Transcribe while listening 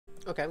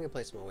Okay, I'm gonna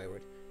play some more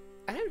Wayward.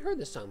 I hadn't heard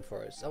this song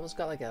before. It's almost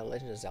got like a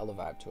Legend of Zelda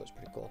vibe to it. It's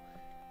pretty cool.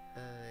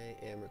 I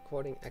am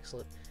recording.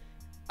 Excellent.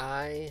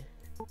 I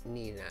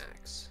need an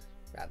axe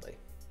badly,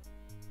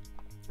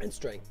 and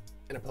string,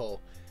 and a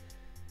pole,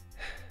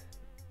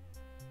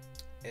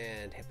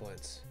 and hit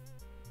points.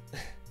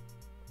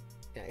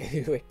 Yeah,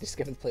 wait,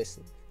 discover the place.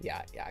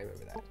 Yeah, I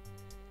remember that.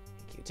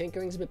 Thank you.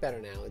 Tinkering's a bit better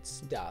now.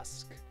 It's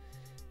dusk.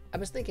 I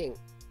was thinking,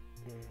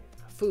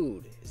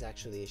 food is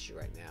actually the issue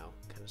right now,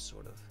 kind of,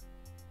 sort of.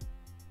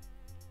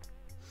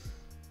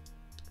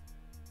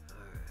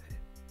 Alright.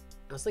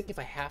 I was thinking if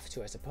I have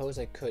to, I suppose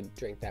I could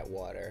drink that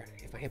water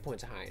if my hit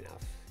points are high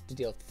enough to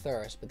deal with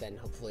thirst, but then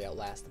hopefully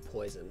outlast the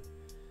poison.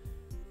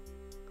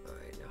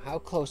 Alright, now how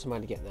close am I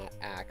to getting that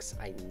axe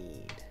I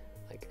need?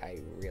 Like,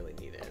 I really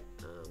need it,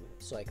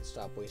 so I can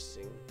stop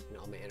wasting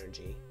all my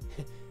energy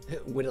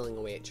whittling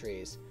away at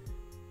trees.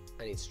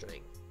 I need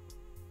string.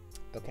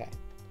 Okay.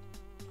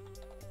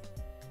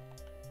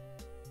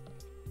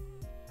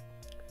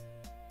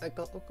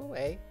 Go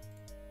away.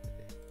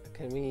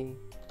 Can we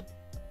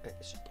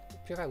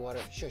purify water?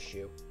 Shush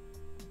you.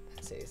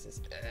 That's it.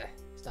 This.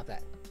 Stop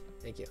that.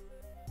 Thank you.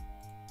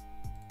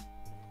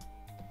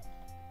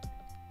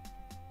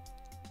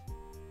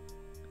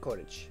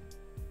 Cordage.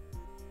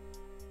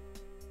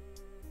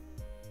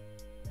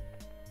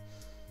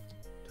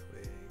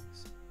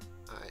 Twigs.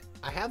 Alright.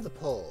 I have the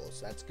poles.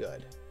 That's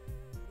good.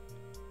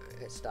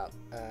 Alright, stop.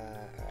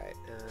 Alright.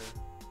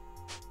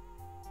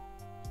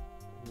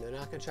 They're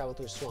not going to travel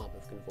through a swamp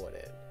if we can avoid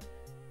it.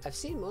 I've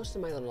seen most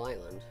of my little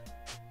island.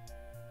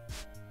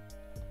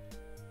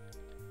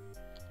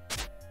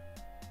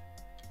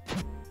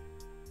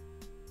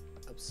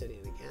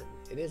 Obsidian again.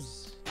 It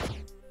is...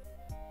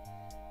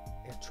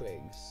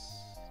 twigs.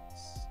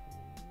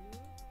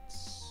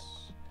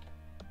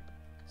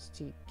 Let's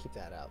keep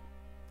that up.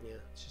 Yeah,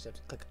 let's just have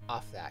to click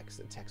off that because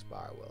the text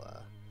bar will,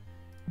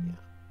 yeah.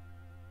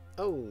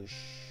 Oh,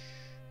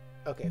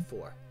 okay,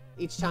 4.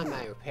 Each time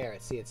I repair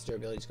it, see its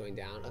durability is going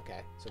down.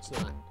 Okay, so it's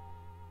not.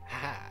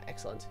 Haha,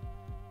 excellent.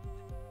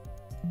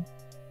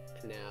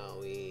 And now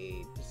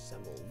we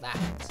disassemble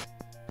that.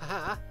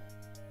 Haha!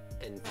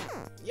 And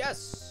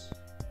yes!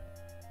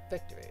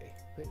 Victory.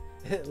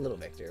 Little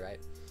victory, right?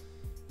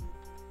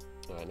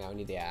 Alright, now we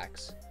need the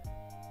axe.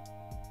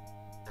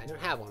 I don't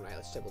have one, right?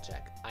 Let's double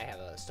check. I have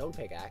a stone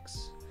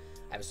pickaxe.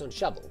 I have a stone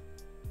shovel,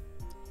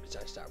 which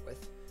I start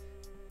with.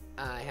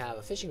 I have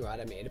a fishing rod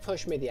I made. A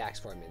push made the axe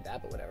for me,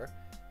 that, but whatever.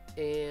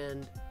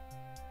 And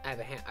I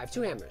have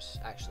 2 hammers,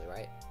 actually,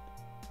 right?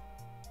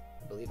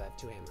 I believe I have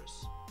 2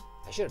 hammers.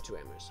 I should have 2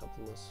 hammers.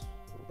 Hopefully this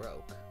one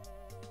broke.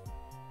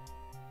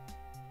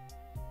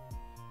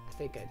 I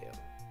think I do.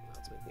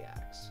 Let's make the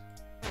axe.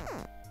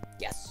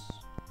 Yes!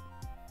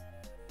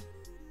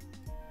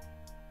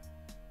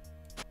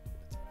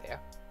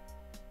 There.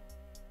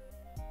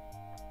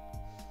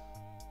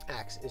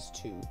 Axe is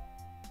 2.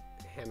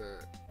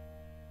 Hammer.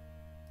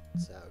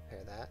 Let's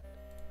repair that.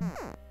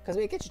 Because I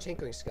mean, it gets your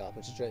tinkering skill up,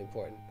 which is really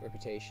important.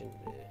 Reputation.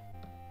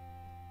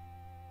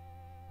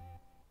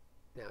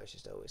 Now it's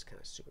just always kind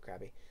of super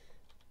crappy.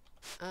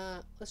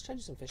 Let's try to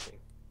do some fishing.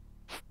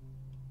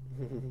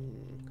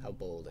 How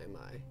bold am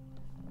I?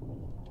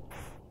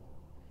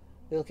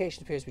 The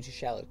location appears to be too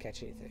shallow to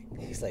catch anything.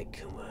 He's like,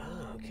 come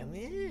on, come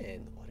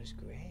in. The water's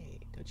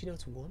great. Don't you know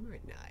it's warmer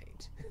at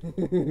night?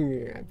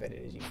 I bet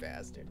it is, you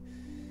bastard.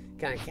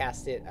 Can I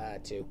cast it?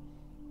 2.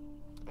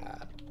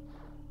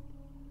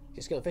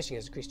 Your skill in fishing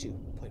has increased to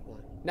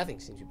 0.1. Nothing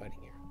seems to be biting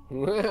here.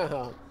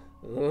 Wow.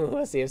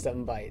 Let's see if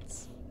something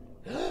bites.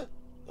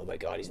 Oh my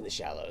god, he's in the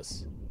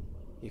shallows.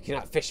 You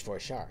cannot fish for a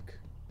shark.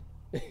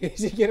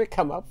 Is he gonna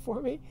come up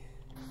for me?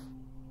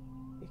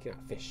 You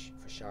cannot fish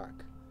for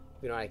shark.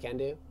 You know what I can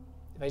do?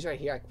 If he's right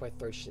here, I can probably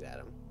throw shit at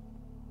him.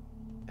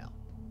 Hell.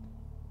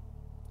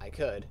 I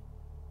could.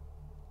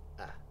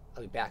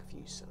 I'll be back for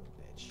you, son of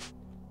a bitch.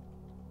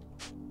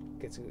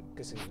 Get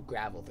some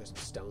gravel, throw some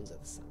stones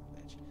at the son of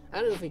a bitch. I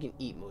don't know if we can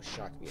eat most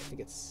shark meat. I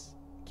think it's...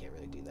 can't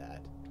really do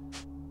that.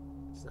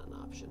 It's not an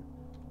option.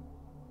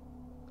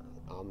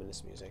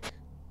 Ominous music.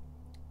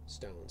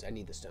 Stones. I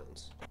need the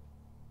stones.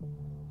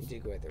 You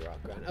did go at the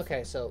rock ground.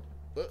 Okay, so...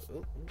 One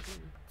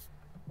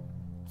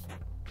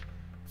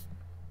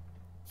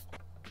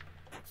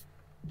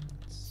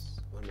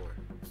more.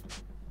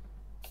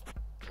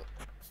 Oh,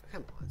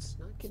 come on, it's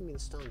not giving me the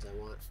stones I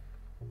want.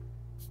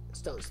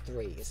 Stone's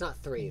 3. It's not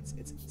 3,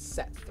 it's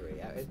set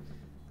 3.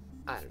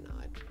 I don't know.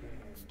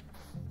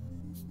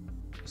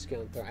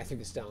 Skill and throw. I threw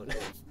the stone.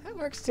 That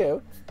works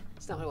too.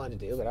 It's not what I wanted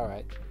to do, but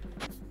alright.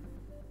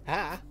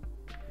 Ah!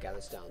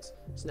 Gather stones.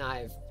 So now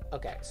I've...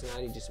 okay, so now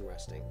I need to do some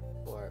resting.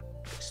 Or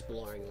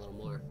exploring a little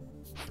more.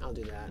 I'll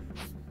do that.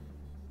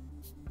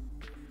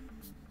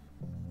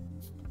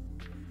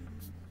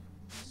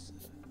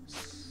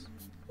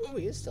 Oh,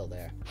 he is still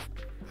there.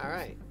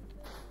 Alright.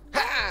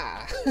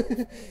 Ha!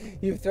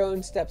 You've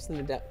thrown stones in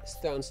the depths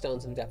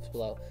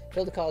below.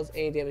 Failed to cause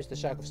any damage to the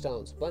shark with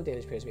stones. Blunt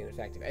damage appears to be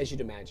ineffective, as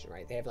you'd imagine,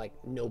 right? They have like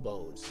no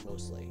bones,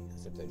 mostly,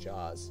 except their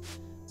jaws.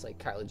 It's like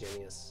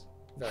cartilaginous.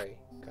 Very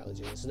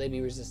cartilaginous. So they'd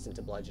be resistant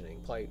to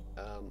bludgeoning. Probably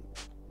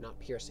not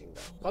piercing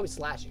though. Probably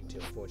slashing too,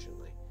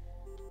 unfortunately.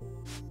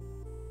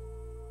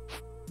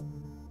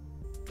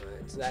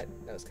 Alright, so that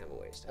was kind of a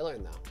waste. I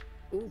learned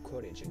though. Ooh,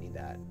 cordage, I need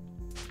that.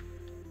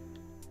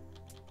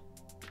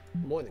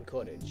 More than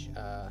cordage.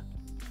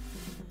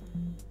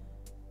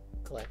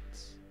 Collect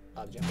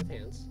object with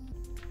hands.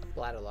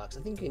 Bladder locks.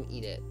 I think you can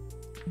eat it.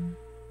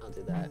 I'll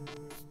do that.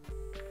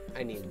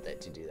 I needed that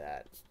to do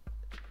that.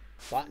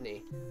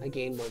 Botany. I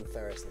gained 1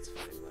 thirst. That's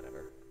fine.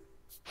 Whatever.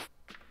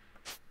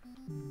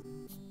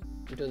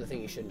 I'm doing the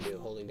thing you shouldn't do.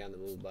 Holding down the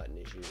move button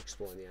as you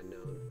explore the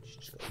unknown. You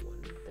should just go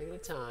one thing at a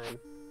time.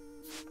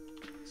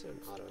 So an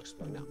auto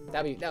explore. No,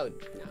 nah,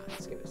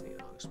 this game doesn't need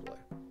an auto explore.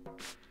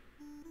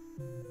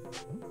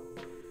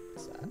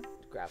 What's that?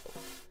 Gravel.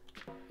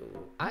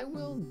 Ooh, I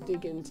will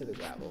dig into the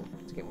gravel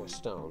to get more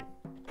stone.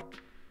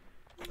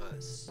 Really?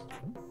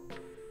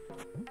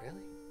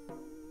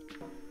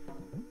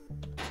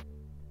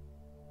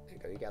 There you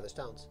go, you gather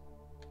stones.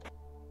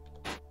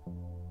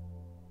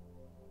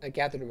 I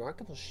gathered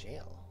remarkable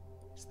shale.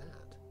 What's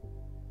that?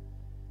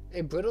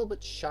 A brittle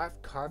but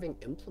sharp carving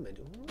implement.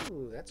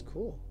 Ooh, that's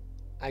cool.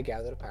 I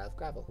gathered a pile of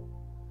gravel.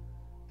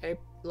 A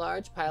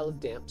large pile of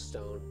damp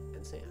stone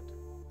and sand.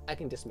 I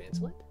can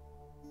dismantle it.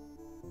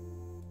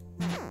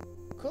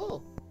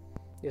 Cool.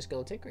 You're skill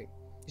in tinkering.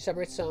 You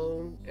separate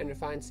stone and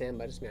refined sand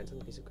by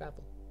dismantling a piece of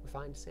gravel.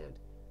 Refined sand.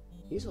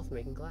 Useful for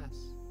making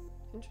glass.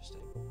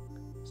 Interesting.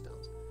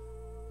 Stones.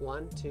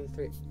 1, 2,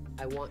 3.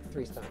 I want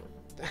 3 stones.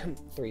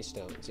 3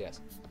 stones, yes.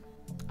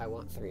 I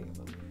want 3 of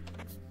them.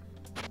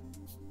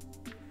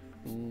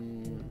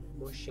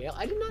 More shale?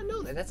 I did not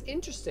know that. That's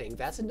interesting.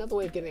 That's another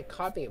way of getting a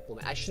carving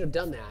implement. I should have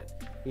done that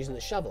using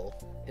the shovel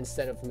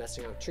instead of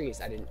messing around with trees.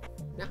 I didn't.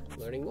 Nah,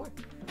 learning more.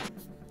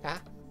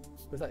 Ha!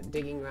 Without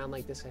digging around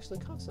like this actually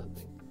caught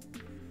something.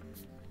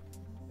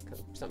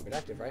 Something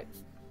productive, right?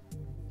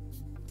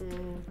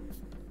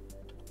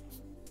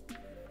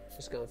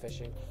 Just going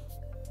fishing.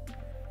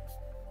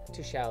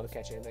 Too shallow to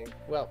catch anything.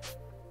 Well,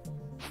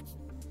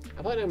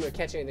 I probably not going to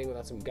catch anything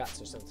without some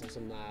guts or something,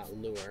 some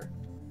lure.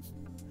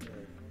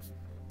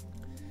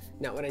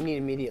 Now, what I need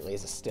immediately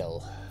is a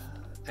still.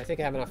 I think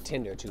I have enough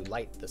tinder to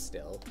light the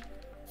still.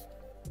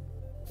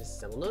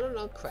 Disassemble.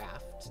 No,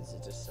 craft. This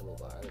is just assemble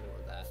bar. I don't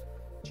want that.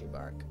 Tree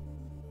bark.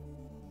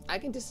 I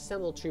can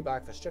disassemble tree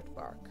bark for stripped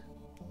bark.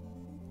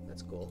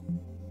 That's cool.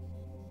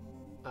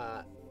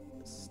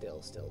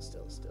 Still.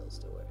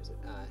 Where is it?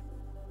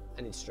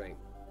 I need string.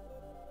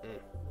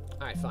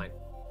 Alright, fine.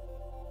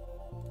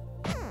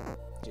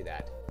 Do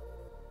that.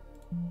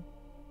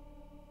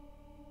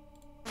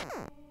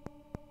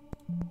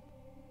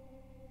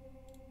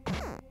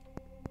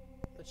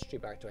 Which tree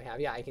bark do I have?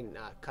 Yeah, I can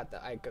cut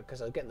the.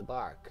 Because I was getting the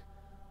bark.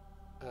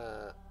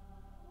 Oh,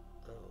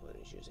 what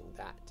is using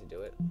that to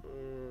do it?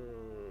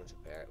 Let's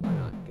repair it. Why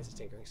not? Gets his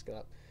tinkering skill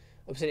up.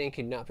 Obsidian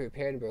could not be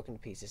repaired and broken to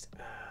pieces.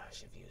 I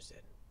should have used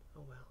it.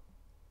 Oh well.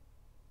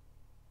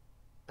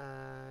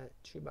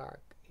 Tree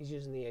bark. He's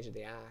using the edge of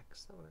the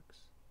axe. That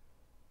works.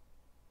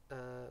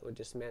 We're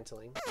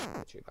dismantling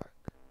the tree bark.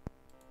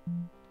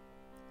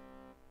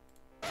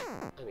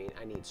 I mean,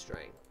 I need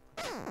string.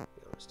 Let's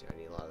be honest here. I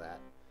need a lot of that.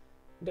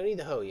 Don't need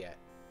the hoe yet.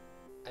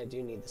 I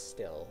do need the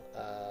still.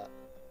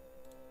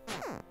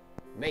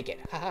 Make it.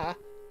 Haha.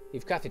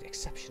 You've crafted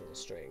exceptional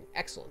string.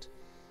 Excellent.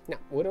 Now,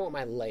 what do I want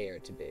my layer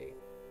to be?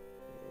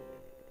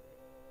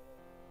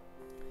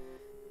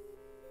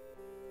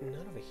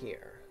 Not over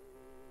here.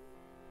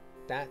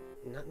 That,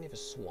 not near a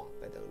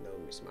swamp. I don't know.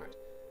 Would be smart.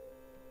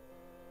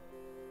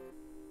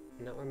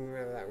 Not remember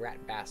where that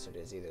rat bastard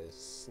is either. A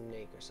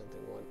snake or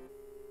something. One.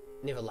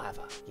 Near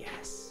lava.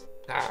 Yes.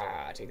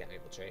 Take that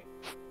maple tree.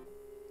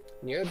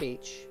 Near a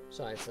beach,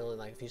 so it's only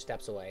like a few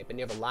steps away, but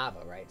near the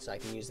lava, right? So I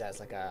can use that as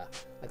like a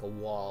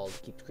wall to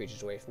keep the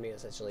creatures away from me.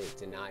 Essentially, it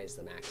denies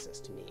them access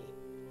to me.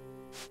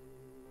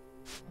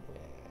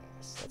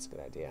 Yes, that's a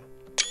good idea.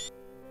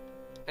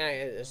 And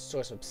it's a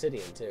source of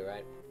obsidian too,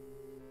 right?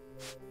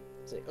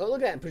 So, oh,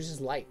 look at that! It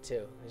produces light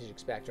too, as you'd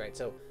expect, right?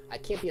 So I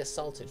can't be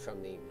assaulted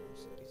from the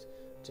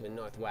to the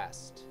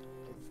northwest.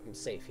 I'm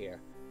safe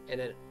here, and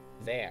then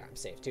there I'm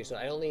safe too. So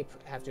I only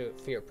have to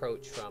fear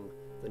approach from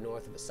the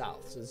north or the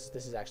south. So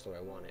this is actually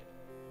where I want it.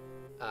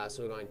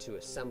 So we're going to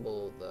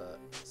assemble the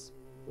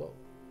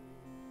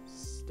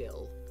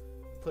still.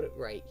 Put it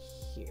right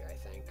here, I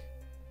think.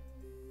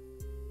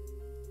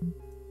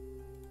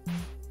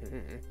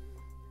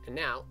 And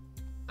now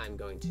I'm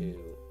going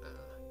to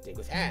dig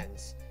with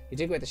hands. You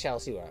dig with the shallow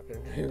sea water.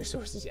 No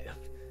resources yet.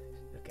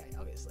 Okay,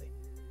 obviously.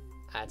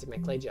 Take my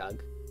clay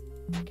jug,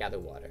 gather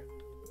water.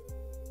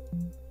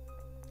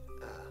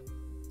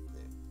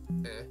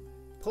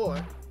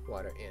 Pour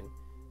water in.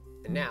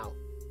 And now,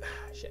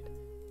 shit,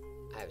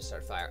 I have to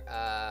start a fire.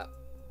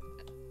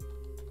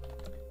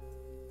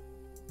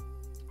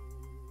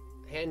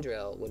 Hand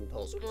drill, wooden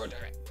poles. Oh,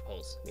 darn it.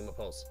 Poles. Need more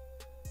poles.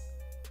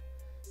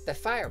 The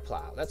fire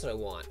plow. That's what I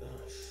want. Oh,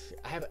 shit.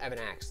 I have an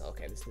axe though.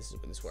 Okay, this is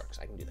where this works.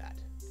 I can do that.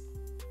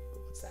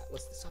 What's that?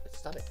 What's the stop it?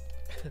 Stop it.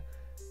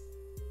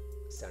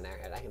 Stone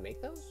arrowhead. I can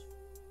make those.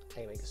 I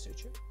can make a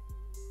suture.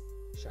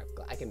 Sharp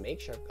glass. I can make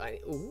sharp.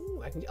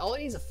 Ooh, I can. All it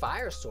needs is a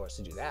fire source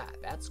to do that.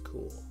 That's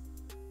cool.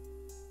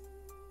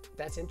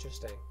 That's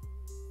interesting.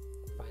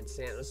 Find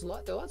sand.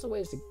 There are lots of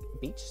ways to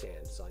beach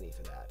sand, so I need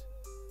for that.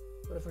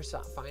 What if we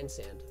find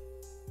sand?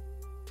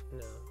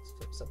 No,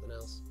 it's something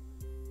else.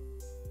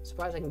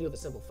 Surprised I can do it with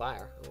a simple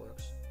fire. It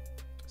works.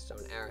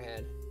 Stone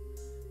arrowhead.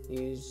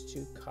 Used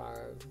to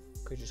carve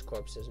creatures'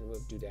 corpses and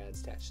remove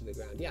doodads attached to the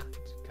ground. Yeah,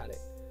 cut it.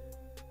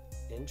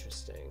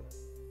 Interesting.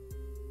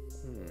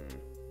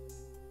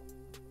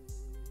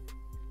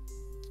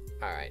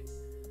 All right.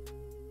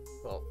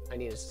 Well, I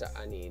need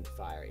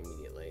fire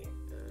immediately.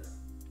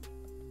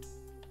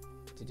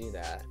 To do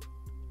that,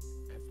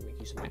 I have to make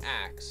use of my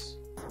axe.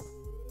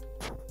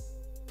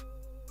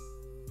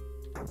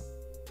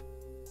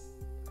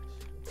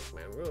 Break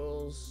my own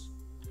rules.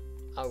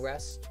 I'll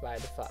rest by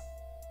the fire.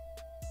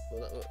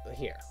 Well,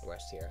 here, I'll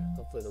rest here.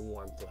 Hopefully the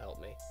warmth will help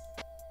me.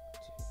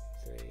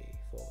 2, 3,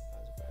 4, 5,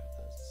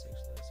 6,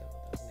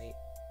 7, 8.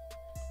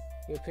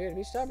 You appear to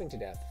be starving to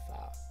death.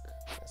 Fuck.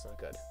 That's not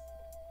good.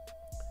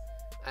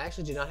 I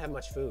actually do not have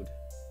much food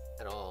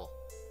at all.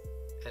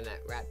 And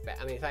that rat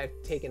I mean, if I had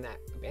taken that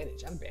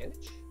bandage. I have a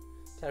bandage?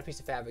 Tie a piece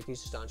of fabric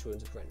used to staunch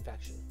wounds and prevent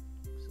infection.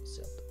 Some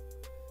silk.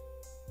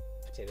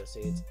 Potato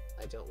seeds.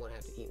 I don't want to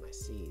have to eat my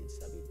seeds.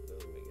 That'd be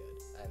really good.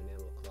 I have an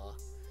animal claw.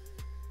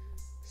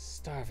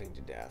 Starving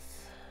to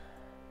death.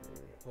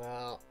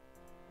 Well,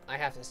 I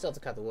still have to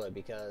cut the wood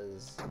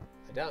because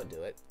if I don't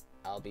do it,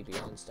 I'll be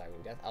beyond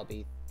starving to death. I'll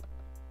be...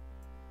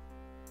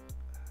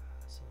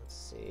 so let's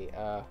see.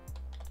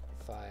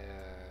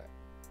 Fire...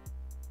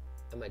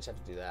 I might just have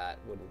to do that.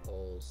 Wooden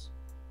poles.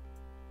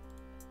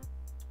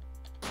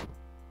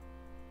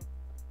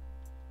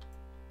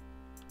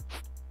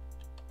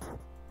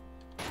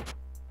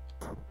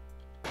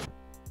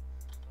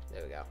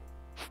 There we go.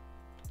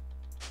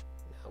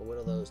 Now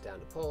whittle those down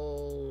to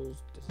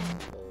poles. Just a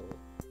pole.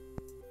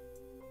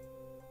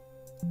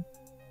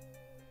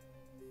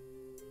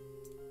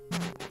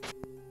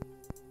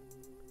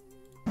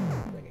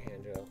 Make a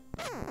hand drill.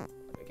 There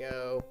we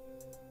go.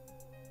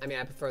 I mean,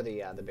 I prefer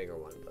the bigger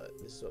one, but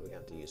this is what we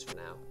have to use for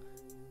now.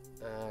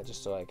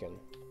 Just so I can...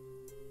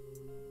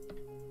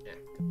 Yeah,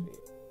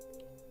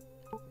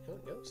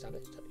 no, stop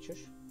it,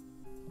 shush.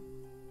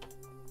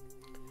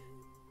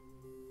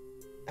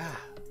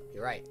 Ah,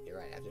 you're right, I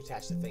have to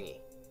attach the thingy.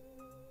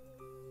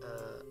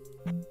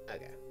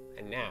 Okay,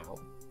 and now...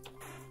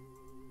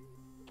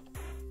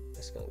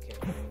 Let's go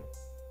camping.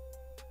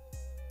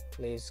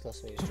 Leaves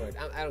close to be destroyed.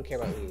 I don't care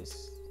about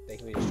leaves, they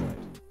can be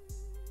destroyed.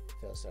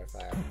 Fail start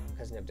fire.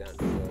 Hasn't have done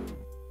before.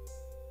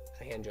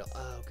 A hand drill.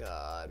 Oh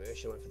god, maybe I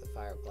should have went for the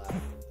fire plow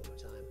one more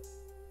time.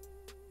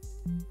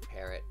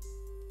 Repair it.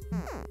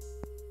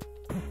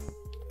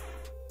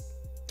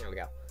 There we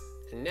go.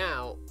 And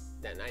now,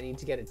 then I need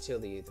to get it till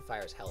the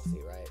fire's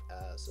healthy, right?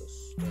 So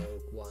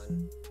stoke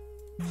 1,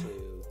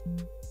 2,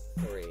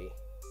 3.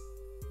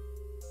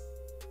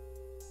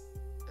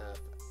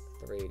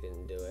 3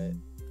 didn't do it.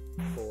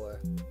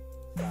 4,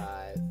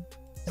 5,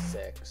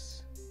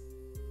 6.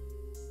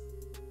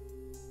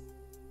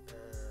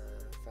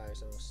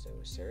 Fire's almost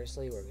extinguished.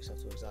 Seriously? Work yourself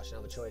to exhaustion. I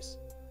have a choice.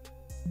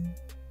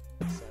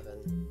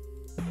 7,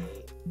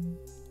 8,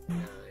 9,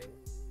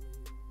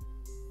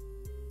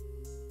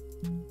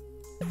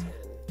 10,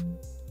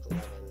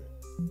 11,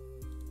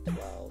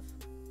 12.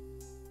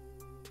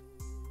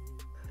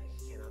 I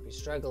cannot be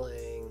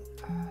struggling.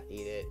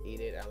 Eat it.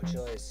 I have a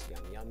choice.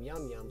 Yum, yum,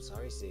 yum, yum.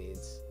 Sorry,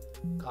 seeds.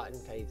 Cotton.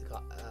 Can I eat the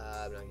cotton?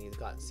 I'm not gonna eat the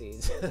cotton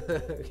seeds.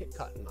 Get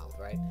cotton mouth,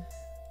 right?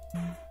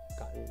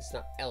 Cotton. It's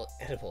not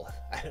edible,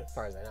 as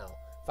far as I know.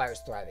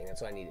 Fire's thriving.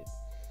 That's what I needed.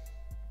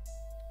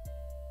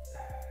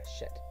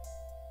 Shit.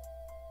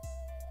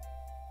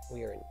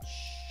 We are in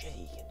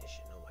shitty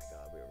condition. Oh my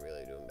god, we're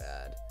really doing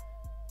bad.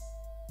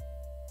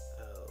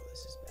 Oh,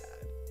 this is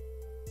bad.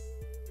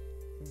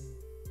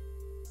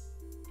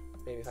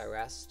 Maybe if I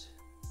rest.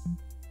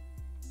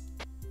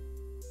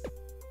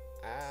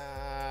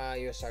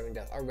 You're starving to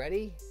death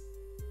already?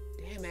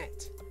 Damn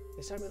it.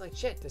 They started me like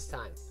shit this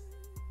time.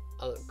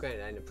 Oh,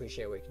 granted, I didn't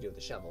appreciate what you could do with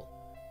the shovel.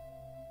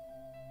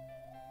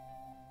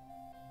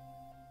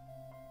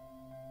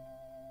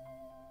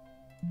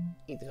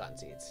 Eat the cotton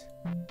seeds.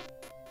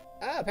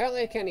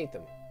 Apparently I can't eat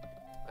them.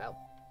 Well,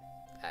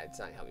 it's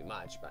not helping me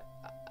much, but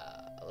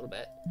a little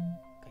bit.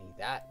 Can I eat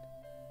that?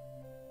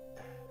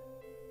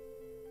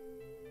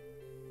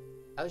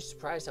 I was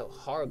surprised how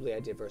horribly I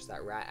did versus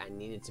that rat. I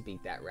needed to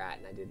beat that rat,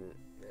 and I didn't.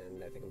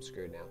 And I think I'm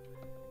screwed now.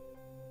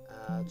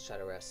 Let's try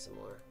to rest some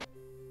more.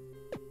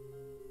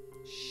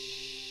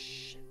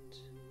 Shit.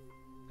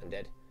 I'm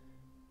dead.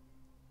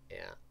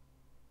 Yeah.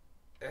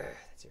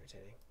 That's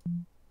irritating.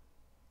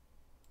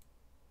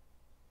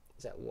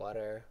 Is that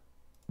water?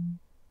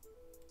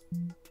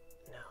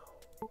 No.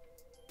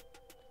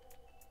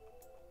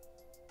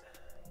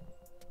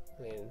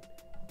 I mean,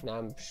 now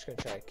I'm just gonna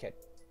try to catch...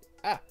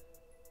 Ah!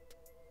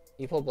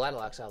 You pull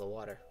bladderlocks out of the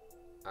water.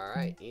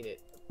 Alright, eat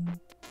it.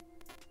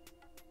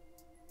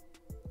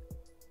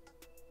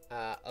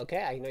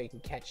 Okay, I know you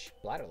can catch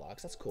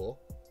bladderlocks. That's cool.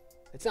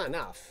 It's not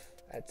enough.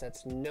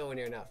 That's nowhere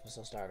near enough. I'm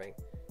still starving.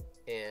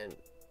 And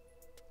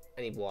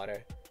I need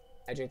water.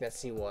 I drink that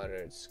seawater,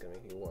 it's gonna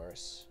make me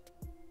worse.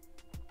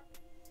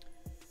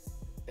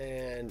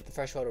 And the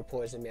freshwater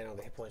poisoned me. I don't have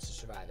the hit points to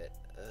survive it.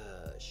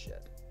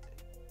 Shit.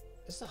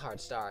 This is a hard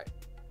start.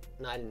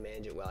 No, I didn't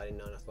manage it well. I didn't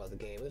know enough about the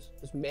game. It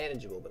was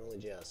manageable, but only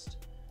just.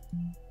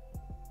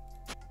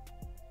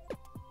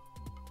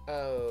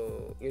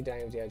 Oh, you're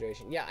dying of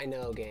dehydration. Yeah, I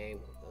know, game.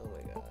 Oh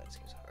my god, this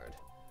game's hard.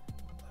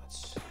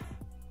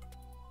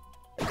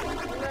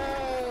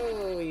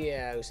 No!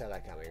 Yeah, who saw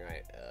that coming,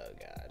 right? Oh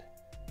god.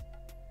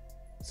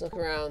 Let's look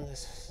around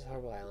this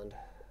horrible island.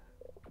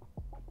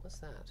 What's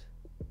that?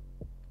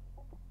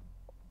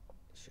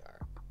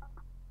 Shark.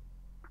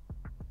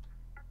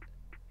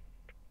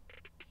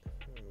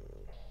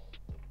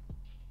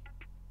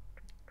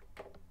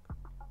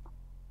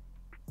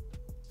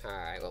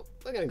 Alright, well,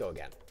 we're gonna go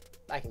again.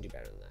 I can do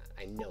better than that.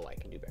 I know I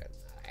can do better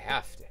than that. I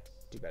have to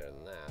do better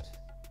than that.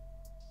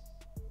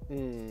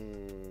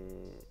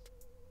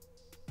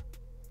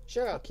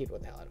 Sure, I'll keep it.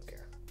 What the hell? I don't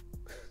care.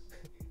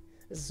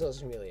 This is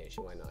social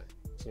humiliation. Why not?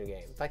 It's a new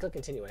game. If I click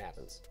continue, what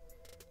happens?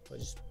 We'll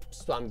just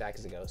spawn back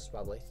as a ghost,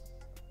 probably.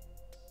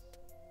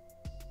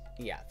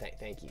 Yeah,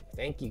 thank you.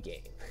 Thank you,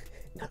 game.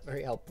 Not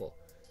very helpful.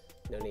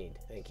 No need.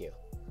 Thank you.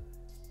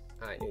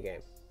 Alright, new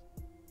game.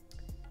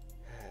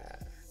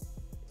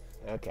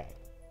 Okay.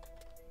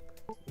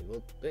 We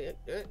will...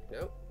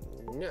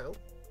 No.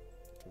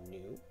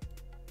 New.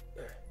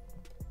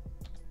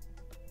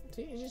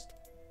 See, you just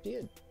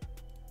did.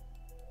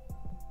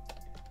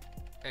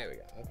 There we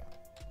go.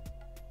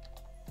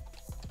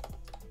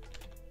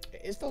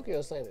 Okay. Is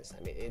Folklore slaying this?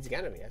 I mean, it's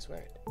gonna be, I swear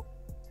it.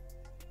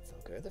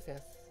 Folklore the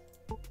 5th.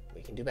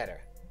 We can do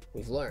better.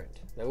 We've learned.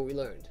 Now what we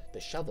learned. The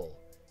shovel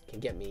can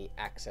get me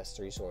access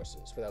to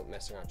resources without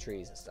messing around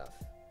trees and stuff.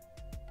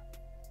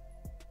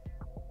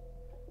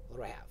 What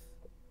do I have?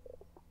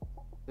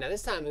 Now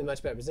this time I'm in a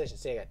much better position.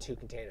 See, I got 2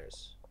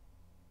 containers.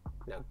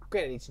 Now,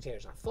 granted, each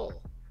container's not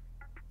full.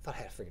 Thought I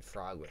had a freaking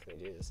frog with me,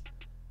 Jesus.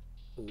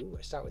 Ooh,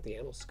 I start with the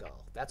animal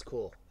skull. That's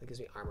cool. That gives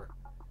me armor.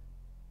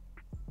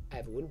 I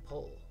have a wooden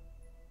pole.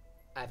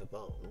 I have a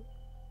bone.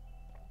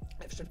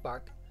 I have stripped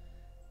bark.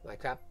 My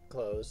crap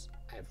clothes.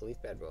 I have a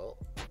leaf bedroll.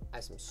 I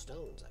have some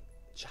stones, like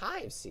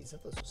chive seeds. I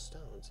thought those were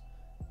stones.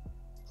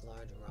 A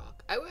large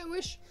rock. I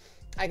wish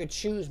I could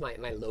choose my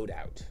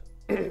loadout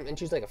and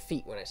choose like a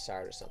feat when I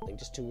start or something,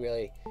 just to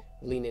really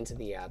lean into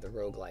the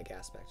roguelike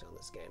aspect on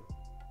this game.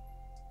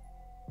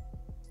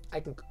 I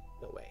can.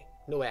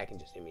 No way I can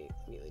just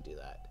immediately do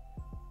that.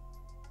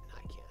 No,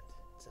 I can't.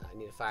 So I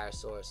need a fire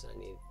source and I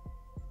need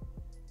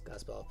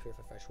God's ball pure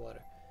for fresh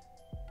water.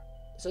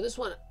 So this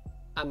one,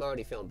 I'm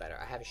already feeling better.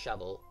 I have a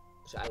shovel,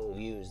 which I will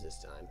use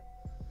this time.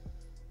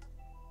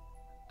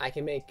 I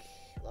can make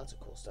lots of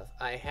cool stuff.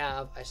 I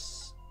have a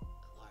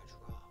large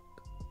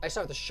rock. I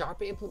start with the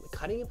sharp implement,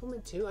 cutting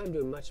implement too.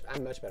 I'm much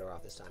better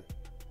off this time.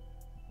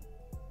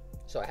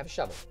 So I have a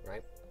shovel,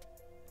 right?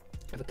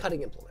 I have a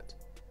cutting implement.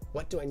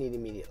 What do I need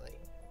immediately?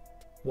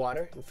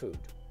 Water and food.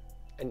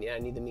 And I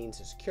need the means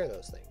to secure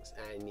those things.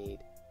 I need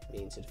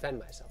means to defend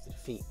myself, to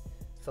defeat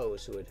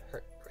foes who would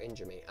hurt or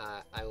injure me.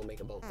 I will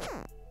make a bone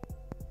pole.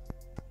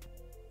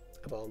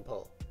 A bone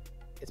pole.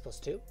 It's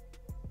 +2.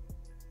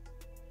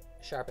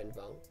 Sharpened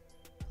bone.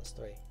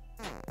 +3.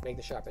 Make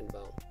the sharpened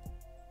bone.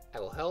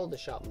 I will hold the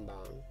sharpened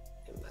bone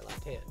in my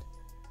left hand.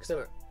 Because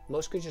remember,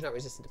 most creatures are not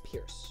resistant to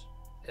pierce.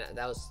 And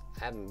I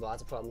have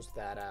lots of problems with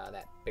that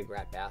that big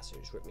rat bastard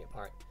who just ripped me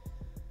apart.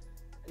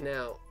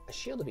 Now, a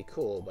shield would be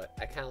cool, but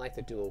I kind of like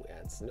the dual. Yeah,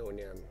 it's nowhere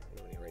near. I'm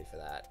nowhere near ready for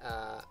that.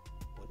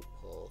 Wooden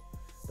pole.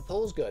 The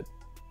pole's good.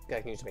 I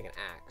can use to make an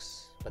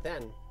axe. But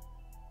then,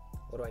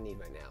 what do I need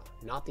right now?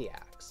 Not the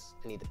axe.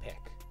 I need the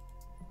pick.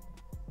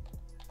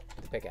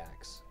 The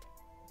pickaxe.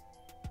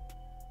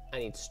 I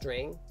need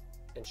string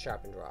and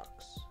sharpened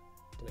rocks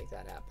to make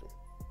that happen.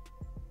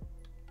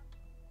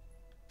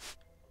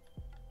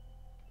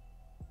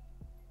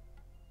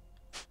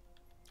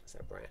 Is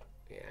that Brant?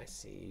 Yeah, I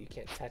see. You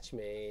can't touch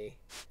me.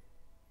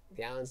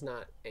 The island's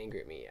not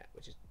angry at me yet,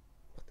 which is...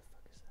 What the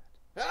fuck is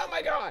that? Oh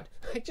my god!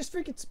 I just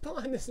freaking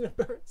spawned this in a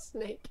burnt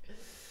snake.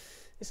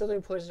 This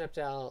southern poison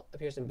reptile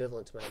appears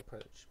ambivalent to my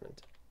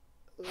approachment.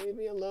 Leave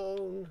me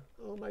alone.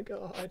 Oh my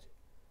god.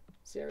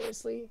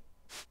 Seriously?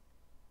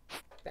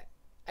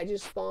 I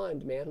just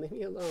spawned, man. Leave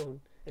me alone.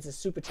 It's a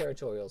super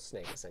territorial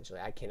snake, essentially.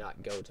 I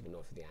cannot go to the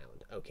north of the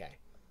island. Okay.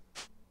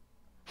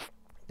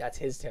 That's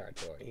his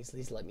territory.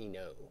 He's let me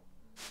know.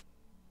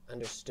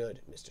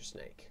 Understood, Mr.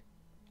 Snake.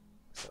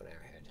 So an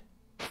arrowhead.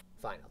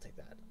 Fine, I'll take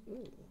that.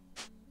 Ooh.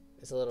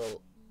 It's a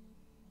little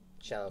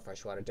shallow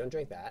freshwater. Don't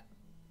drink that.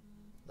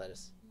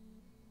 Lettuce.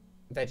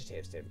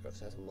 Vegetative state of growth.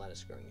 So I have some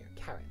lettuce growing here.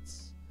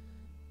 Carrots.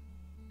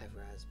 I have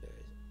raspberries.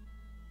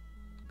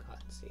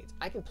 Cotton seeds.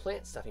 I can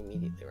plant stuff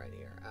immediately right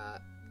here.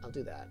 I'll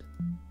do that.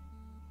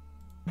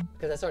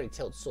 Because that's already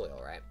tilled soil,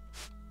 right?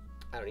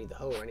 I don't need the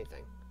hoe or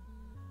anything.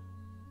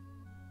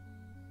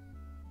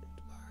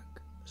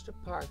 Mr.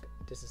 Park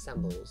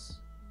disassembles.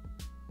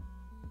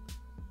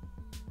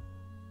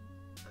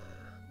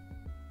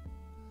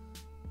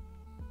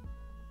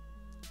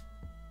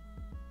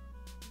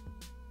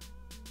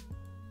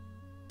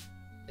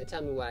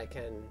 tell me what I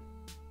can...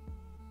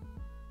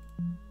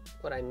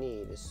 What I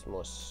need is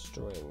more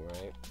string,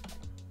 right?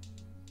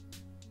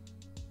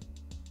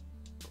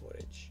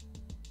 Cordage.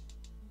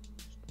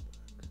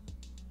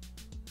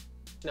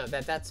 No,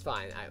 that's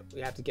fine.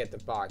 We have to get the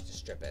bark to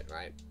strip it,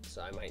 right?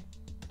 So I might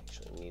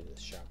actually need the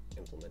sharp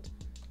implement.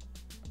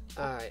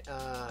 Alright,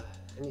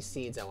 any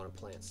seeds I want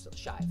to plant still?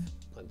 Shive.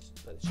 Plant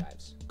the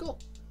shives. Cool.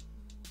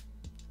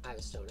 I have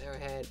a stone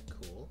arrowhead.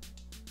 Cool.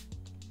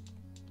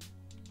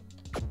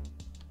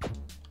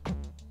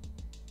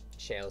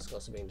 Shale is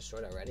close to being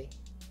destroyed already.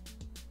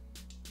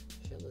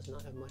 Shale does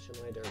not have much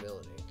of my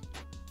durability.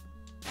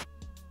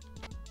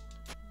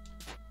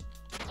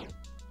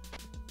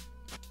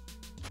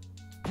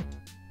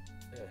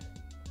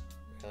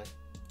 Really?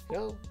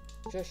 Go!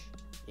 Shush!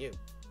 You!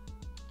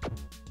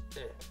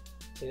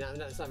 See, no,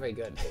 it's not very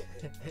good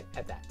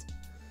at that.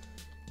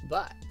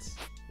 But,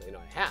 you know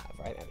what I have,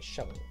 right? I have a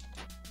shovel.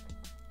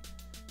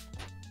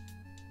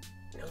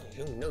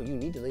 No, you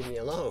need to leave me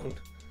alone.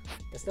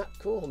 That's not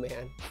cool,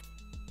 man.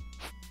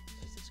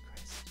 Jesus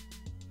Christ.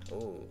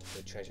 Oh,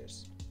 good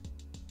treasures.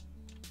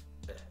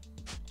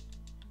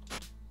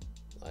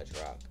 Large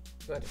rock.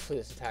 I'm going to have to flee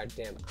this entire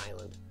damn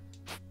island.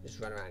 Just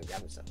run around and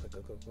grab stuff.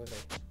 Quick.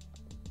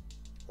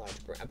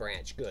 A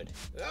branch. Good.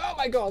 Oh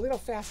my god, look how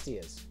fast he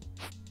is.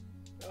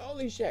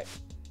 Holy shit.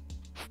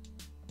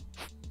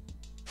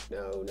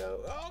 No.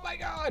 Oh my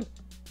god!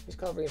 He's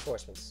called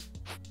reinforcements.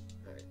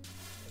 Alright.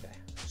 Okay.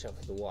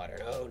 Shovel the water.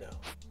 Oh no.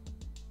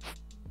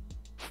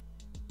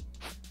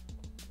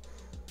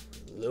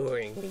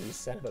 Luring me, you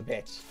son of a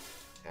bitch.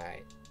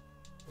 Alright.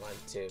 1,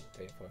 2,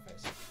 3, 4, 5,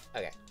 6.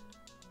 Okay.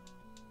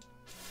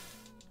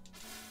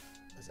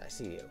 I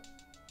see you.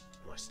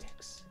 More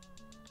sticks.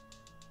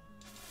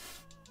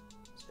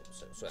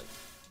 Swim.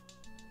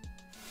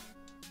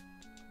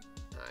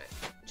 Alright.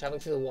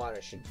 Traveling through the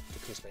water should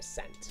decrease my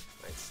scent.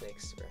 Right?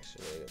 Snakes are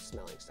actually really good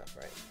smelling stuff,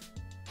 right?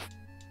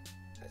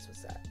 That's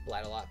what's that?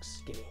 Bladder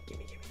locks. Gimme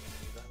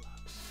bladder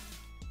locks.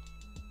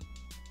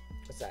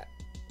 What's that?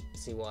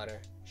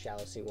 Seawater,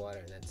 shallow seawater,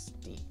 and that's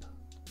deep.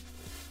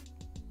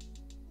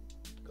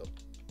 Go.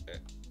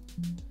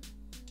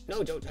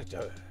 No, don't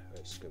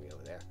screw me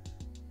over there.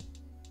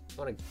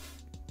 I want to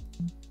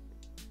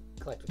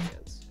collect with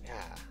hands.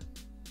 Yeah.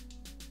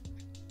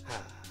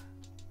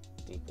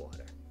 Deep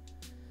water.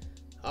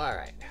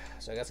 Alright,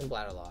 so I got some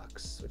bladder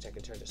locks, which I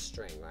can turn to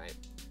string, right?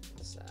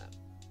 What's that?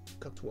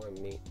 Cooked warm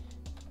meat.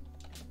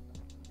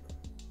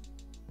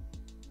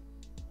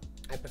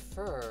 I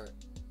prefer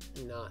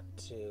not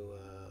to,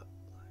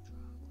 large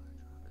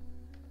rock.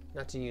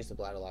 Not to use the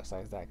bladder locks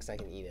like that, because I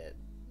can eat it.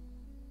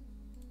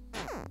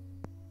 Oh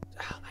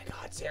my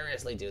god,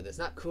 seriously, dude, that's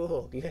not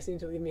cool. You guys need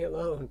to leave me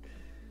alone.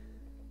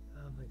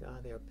 Oh my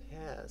god, they're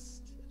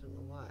pissed. I don't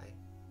know why.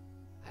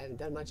 I haven't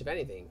done much of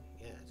anything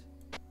yet.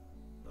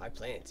 I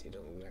plan to,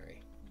 don't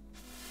worry.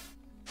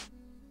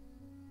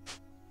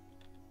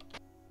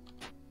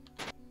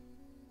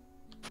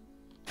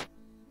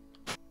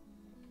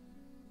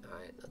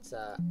 Alright, let's,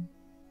 I'm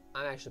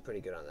actually pretty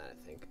good on that,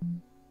 I think.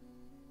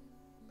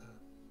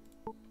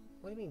 What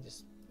do you mean,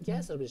 just...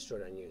 Yes, it'll be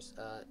destroyed on use.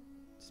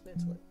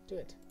 Dismantle it. Do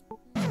it.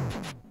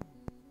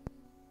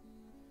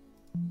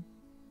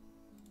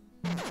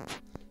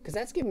 Because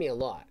that's giving me a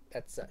lot.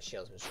 That's,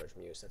 shale's been destroyed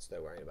from use. That's what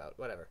they're worrying about.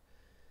 Whatever.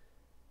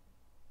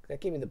 That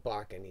gave me the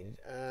bark I needed.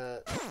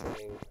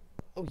 String.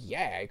 Oh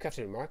yeah, I crafted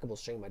a remarkable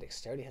string. My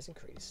dexterity has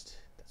increased.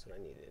 That's what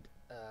I needed.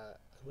 A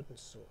wooden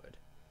sword.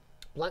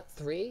 Blunt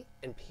 3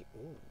 and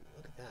ooh,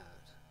 look at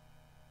that.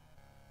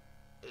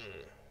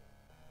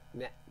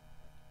 Nah,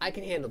 I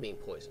can handle being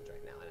poisoned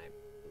right now,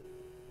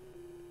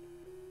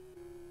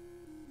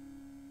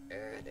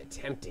 and they're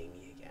tempting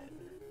me again.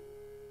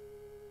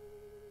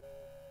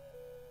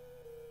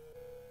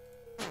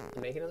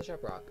 Make another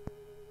sharp rock.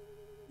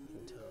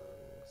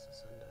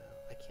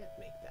 I can't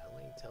make that. Why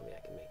don't you tell me I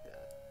can make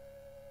that?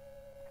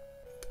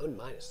 I wouldn't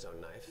mind a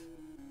stone knife.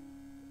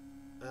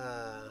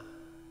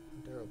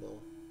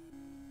 Durable.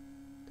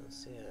 Don't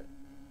see it.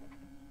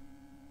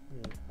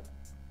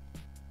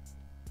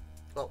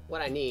 Well,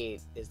 what I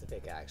need is the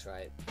pickaxe,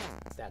 right?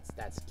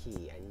 That's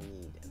key. I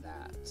need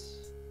that.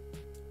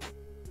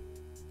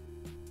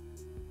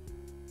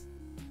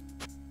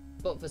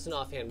 Both as an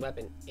offhand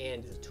weapon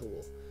and as a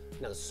tool.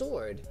 Now the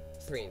sword,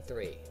 3 and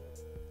 3.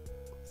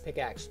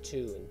 Pickaxe,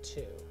 2 and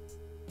 2.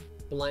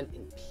 Blunt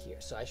and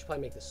pierce. So I should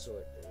probably make the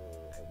sword.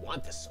 I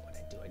want the sword. I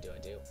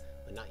do.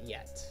 But not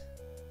yet.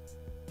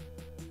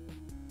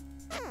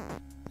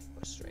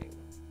 More string.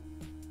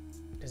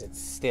 Because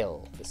it's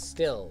still. The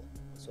still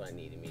is what I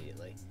need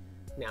immediately.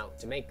 Now,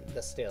 to make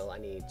the still, I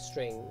need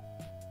string.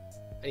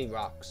 I need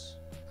rocks.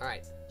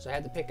 Alright, so I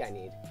have the pick I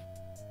need.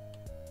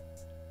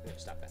 No,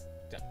 stop that.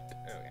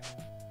 Okay.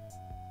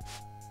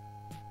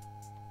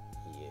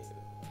 You.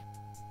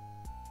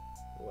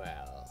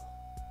 Well.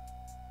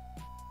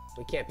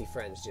 We can't be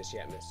friends just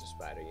yet, Mr.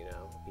 Spider, you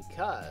know?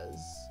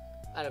 Because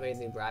I don't have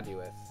anything to bribe you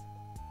with.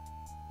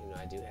 You know,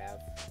 I do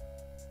have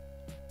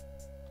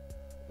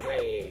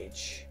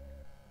rage.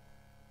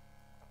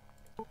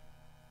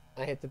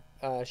 I hit the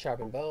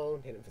sharpened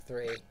bone, hit him for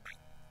 3.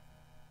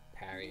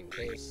 Parry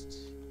increased.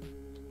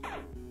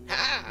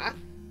 Ha!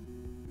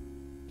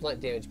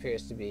 Blunt damage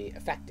appears to be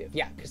effective.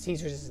 Yeah, because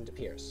he's resistant to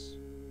pierce.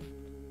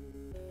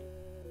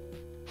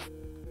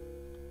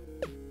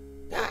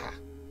 Ah!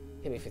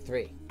 Hit me for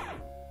 3.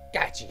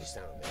 Gotcha, you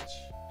son of a bitch.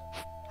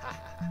 Ha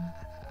ha ha ha.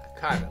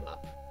 Carve him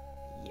up.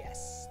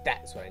 Yes,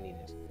 that's what I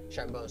needed.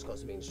 Sharpened bone is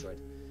close to being destroyed.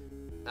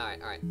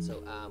 Alright,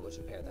 so, let's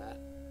repair that.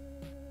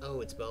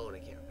 Oh, it's bone, I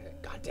can't repair it.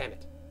 God damn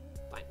it.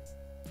 Fine.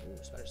 Ooh,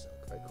 spider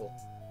silk, very cool.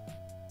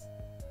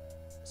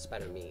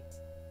 Spider meat.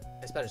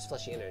 A spider's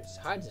fleshy innards. It's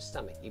hard to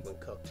stomach, even when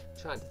cooked.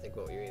 Trying to think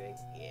about what you're eating.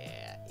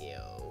 Yeah,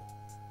 ew.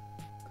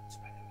 Good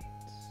spider meat.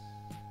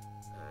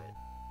 Alright.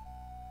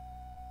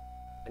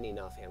 I need an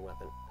offhand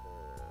weapon.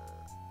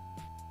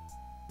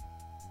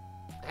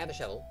 I have a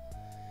shovel.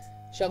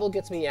 Shovel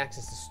gets me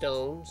access to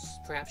stones,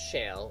 perhaps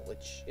shale,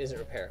 which isn't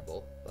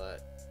repairable,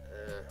 but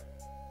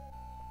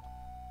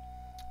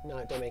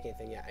no, don't make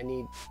anything yet. I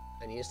need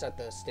to start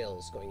the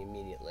stills going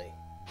immediately.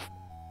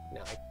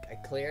 Now I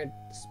cleared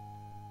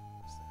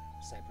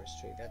cypress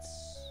tree. That's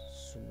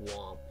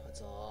swamp.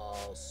 That's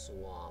all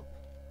swamp.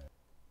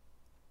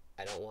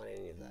 I don't want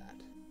any of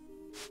that.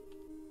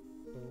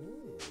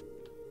 Ooh.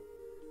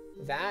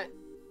 That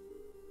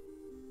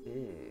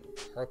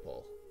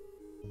purple.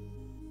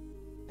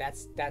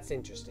 That's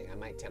interesting. I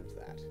might tempt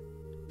that.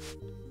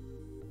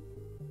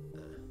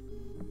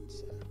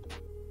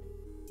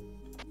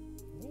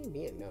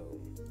 Be a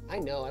gnome. I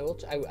know. I will.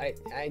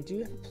 I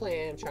do have a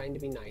plan. of trying to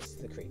be nice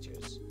to the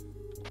creatures.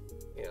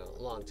 You know,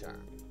 long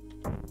term.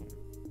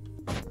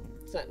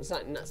 It's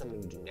not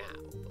something we do now,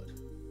 but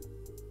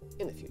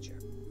in the future.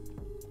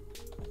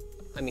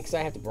 I mean, because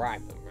I have to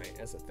bribe them, right?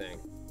 That's the thing.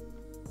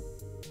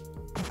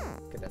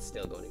 Get that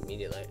still going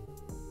immediately.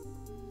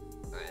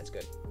 All right, that's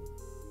good.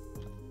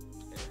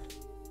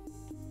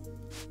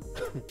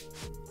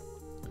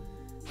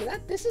 Yeah.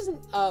 This isn't.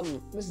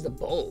 This is a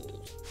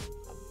bold.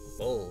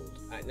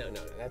 No,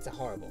 that's a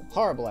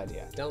horrible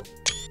idea. No,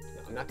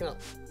 I'm not gonna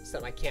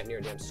set my camp near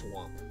a damn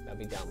swamp. That'd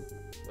be dumb.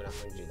 We're not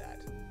going to do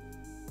that.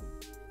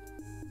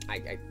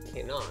 I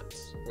cannot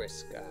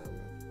risk,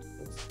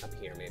 up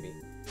here, maybe.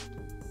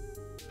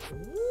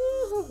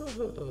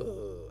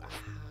 Ooh,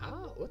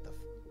 what the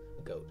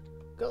a goat.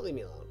 Goat, leave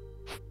me alone.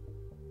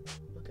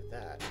 Look at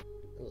that.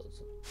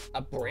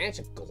 A branch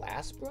of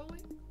glass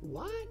growing?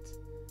 What?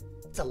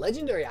 It's a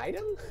legendary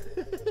item?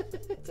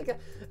 It's like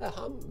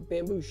a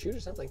bamboo shoot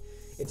or something.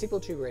 A typical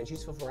tree branch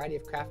used for a variety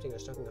of crafting or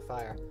stoking a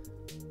fire.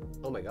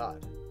 Oh my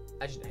god.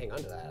 I should hang on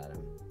to that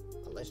item.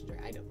 A legendary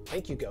item.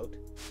 Thank you, goat.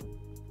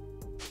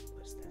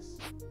 What is this?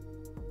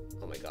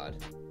 Oh my god.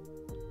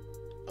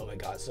 Oh my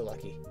god, so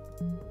lucky.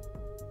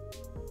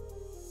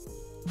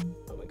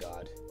 Oh my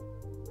god.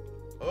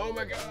 Oh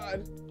my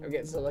god! I'm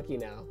getting so lucky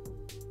now.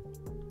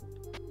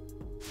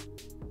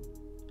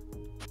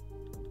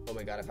 Oh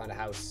my god, I found a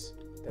house.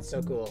 That's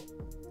so cool.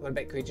 I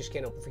bet creatures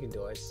can't open freaking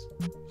doors.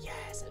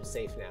 Yes, I'm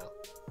safe now.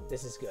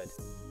 This is good.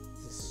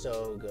 This is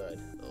so good.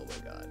 Oh my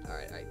god.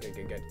 Alright,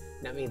 good.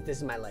 That means this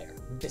is my lair.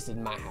 This is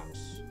my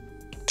house.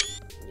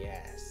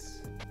 Yes.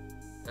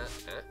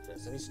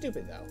 That's something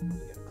stupid though. We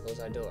gotta close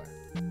our door.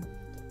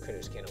 The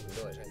critters can't open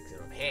doors, right? Because they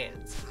don't have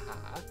hands.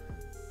 Haha.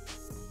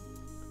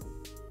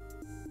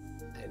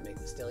 I didn't make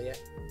the still yet.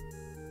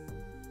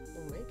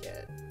 We'll make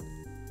it.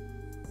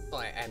 Oh,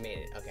 I made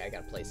it. Okay, I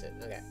gotta place it.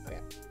 Okay.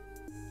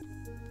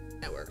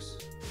 That works.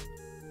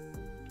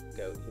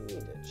 Goat, you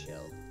need to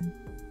chill.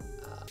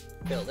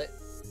 Build it.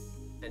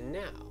 And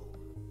now,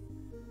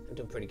 I'm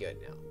doing pretty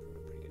good now.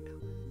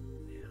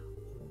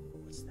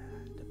 What's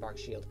that? The bark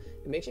shield.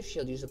 A makeshift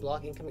shield uses to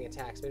block incoming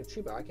attacks made of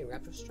tree bark and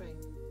wrapped with string.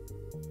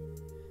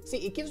 See,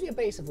 it gives me a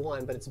base of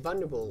 1, but it's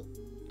vulnerable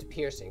to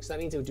piercing. So that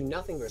means it would do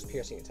nothing versus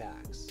piercing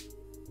attacks.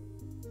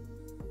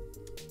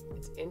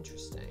 It's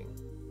interesting.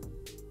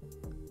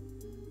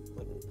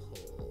 Wooden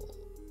pole.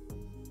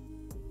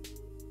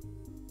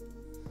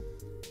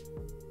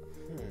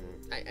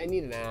 I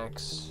need an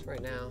axe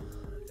right now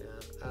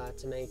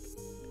to make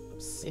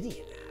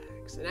obsidian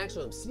axe. An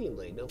actual obsidian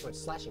blade known for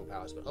its slashing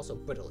powers, but also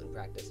brittle in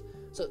practice.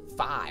 So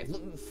 5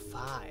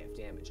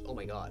 damage. Oh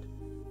my god.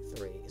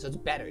 3. So it's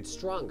better. It's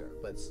stronger,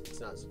 but it's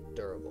not as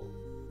durable.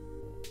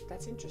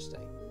 That's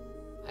interesting.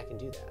 I can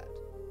do that.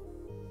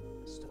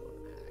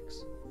 Stone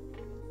axe.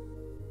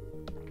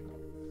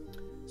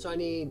 So I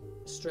need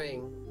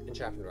string and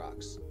sharpened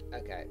rocks.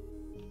 Okay.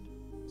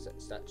 So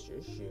that's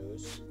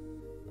shoes.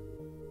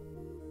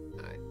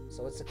 Alright,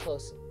 so what's the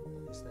close?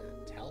 What is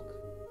that? Talc?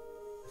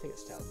 I think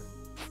it's talc.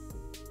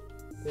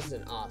 This is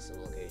an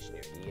awesome location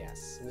here.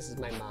 Yes. And this is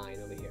my mine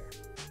over here.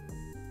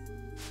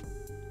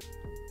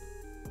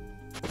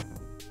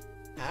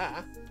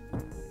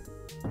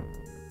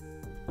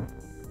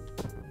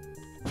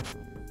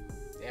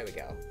 There we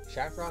go.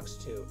 Sharp rocks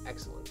 2.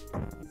 Excellent. I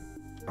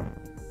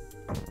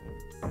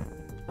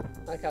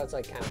like how it's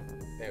like kind of...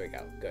 There we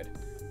go. Good.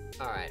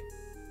 Alright.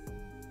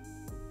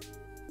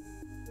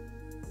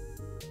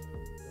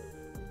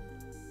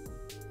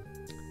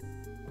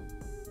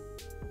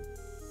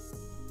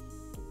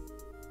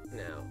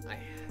 Now, I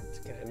have to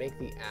Can I make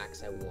the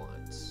axe I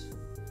want?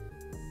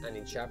 I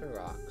need sharpened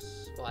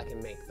rocks. Well, I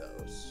can make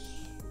those.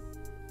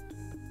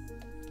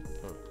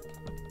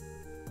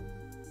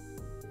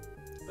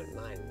 But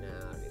mine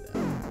now, I need that.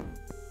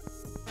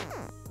 There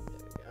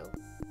we go.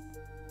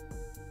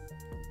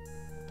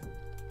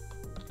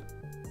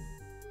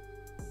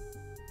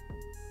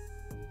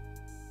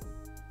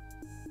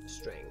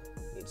 String.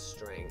 Need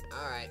string.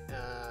 Alright,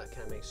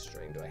 can I make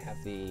string? Do I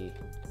have the...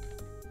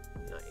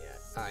 Not yet.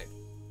 Alright.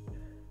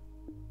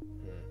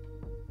 Do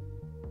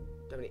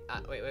I have any...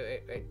 wait.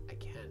 I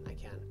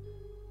can.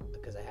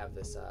 Because I have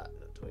this,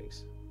 no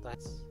twigs.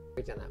 Let's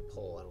break down that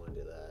pole. I don't want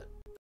to do that.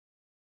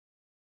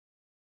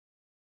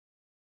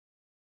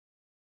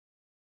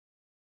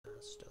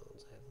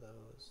 Stones, I have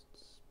those.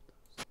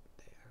 Those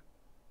there.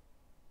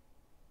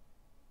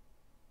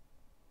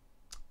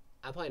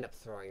 I'll probably end up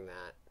throwing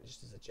that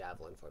just as a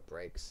javelin before it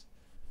breaks.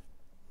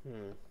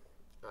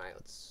 Alright,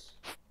 let's...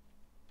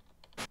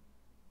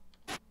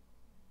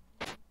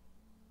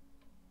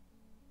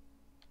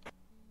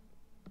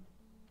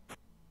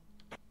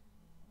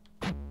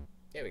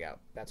 There we go.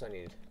 That's what I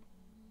needed.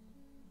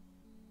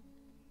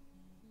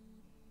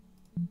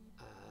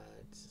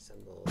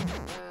 Disassemble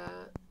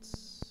that.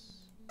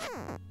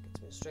 Get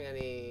some string I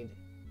need.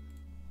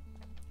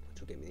 Which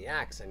will give me the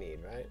axe I need,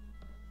 right?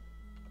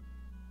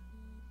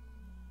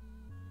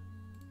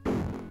 There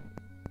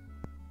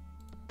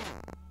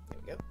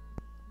we go.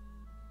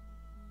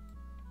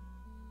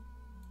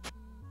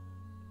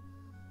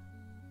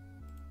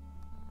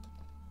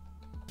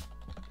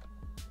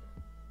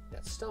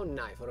 That stone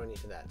knife, what do I need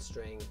for that?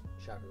 String,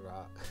 sharpened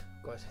rock.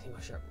 Of course I need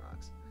more sharpened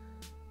rocks.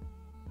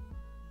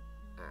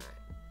 Alright.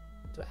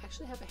 Do I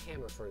actually have a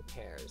hammer for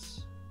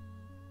repairs?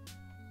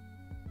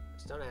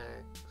 Stone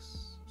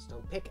axe,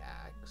 stone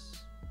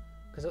pickaxe.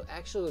 Because it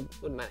actually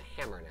wouldn't matter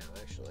hammer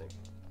now, actually.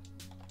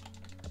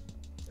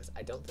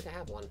 I don't think I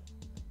have one.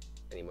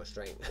 I need more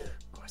string.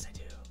 Of course I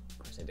do. Of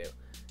course I do.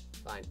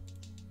 Fine.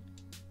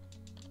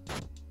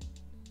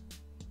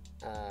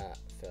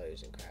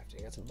 Failures in crafting.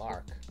 I got some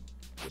bark,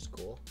 which is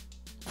cool.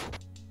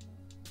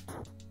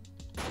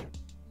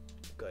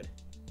 Good.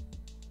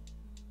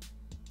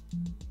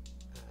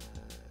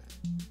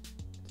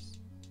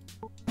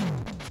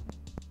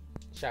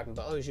 Sharpened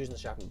bone. Oh, he's using the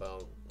sharpened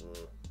bone.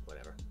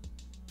 Whatever.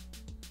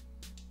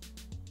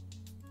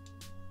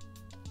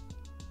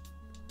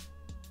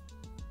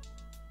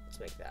 Let's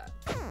make that.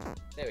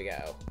 There we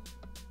go.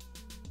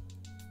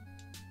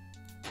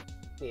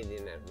 Need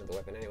another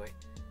weapon anyway.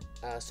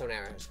 Stone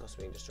arrow is close to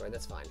being destroyed.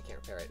 That's fine. You can't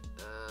repair it.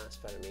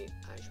 Spider meat.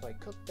 I should probably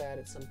cook that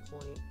at some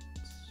point.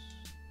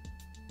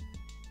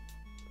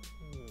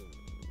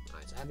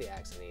 Alright, so I have the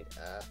axe I need.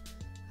 I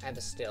have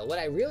a still. What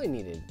I really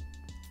needed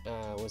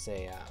was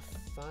a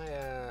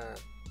fire.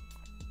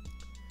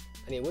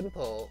 I need a wooden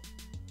pole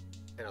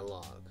and a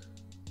log.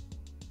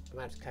 I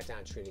might have to cut down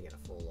a tree to get a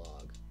full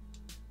log.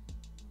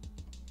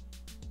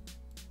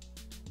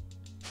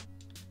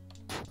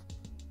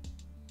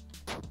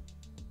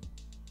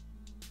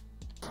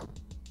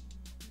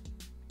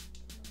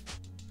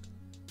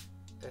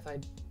 If I...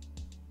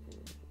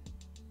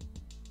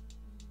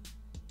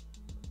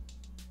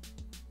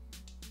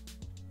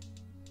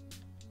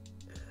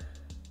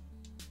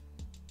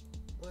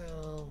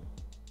 Well...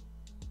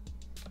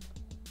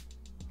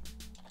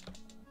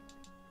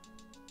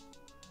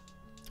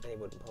 I need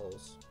wooden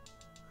poles.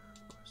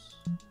 Of course.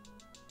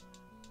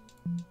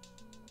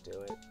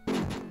 Do it.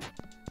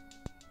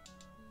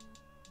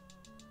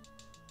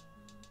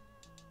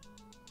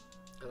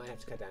 I might have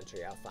to cut down a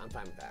tree. I'm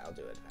fine with that. I'll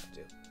do it if I have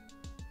to.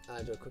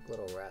 Do a quick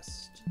little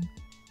rest. 1,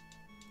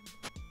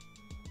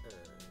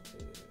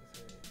 2,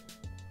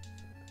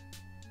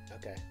 3.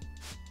 Okay.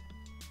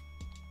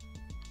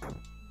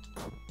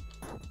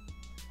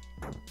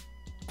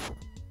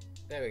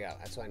 There we go.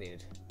 That's what I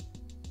needed.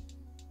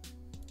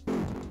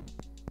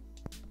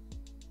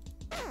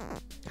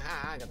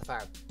 Ah, I got the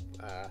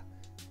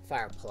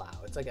fire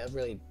plow. It's like a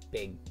really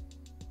big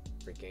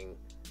freaking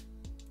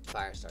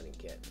fire starting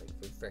kit, like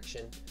for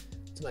friction.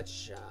 It's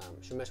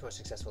much more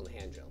successful than the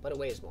hand drill, but it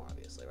weighs more,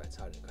 obviously, right? It's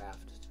hard to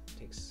craft. It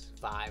takes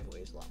 5,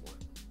 weighs a lot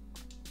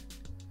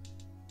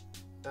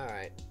more.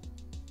 Alright.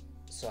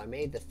 So I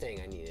made the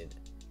thing I needed.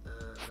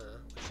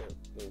 Which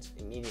means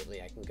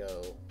immediately I can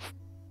go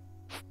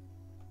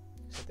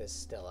set this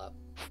still up.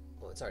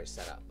 Well, it's already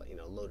set up, but, you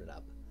know, load it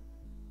up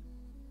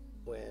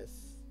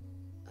with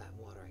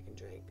water I can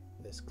drink.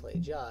 This clay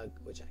jug,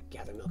 which I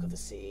gather milk of the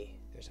sea.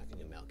 There's nothing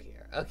to milk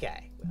here.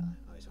 Okay. Well,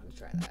 I always wanted to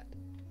try that.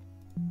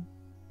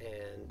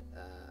 And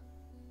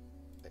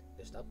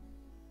just up,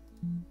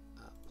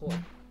 pour,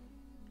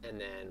 and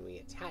then we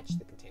attach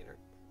the container,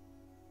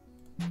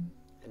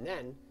 and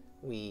then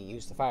we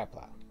use the fire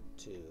plow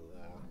to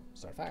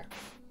start a fire.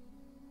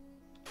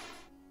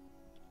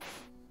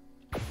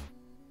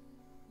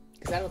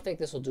 Because I don't think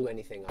this will do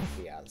anything off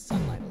the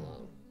sunlight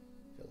alone.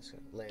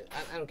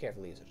 I don't care if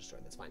the leaves are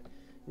destroyed. That's fine.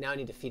 Now I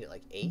need to feed it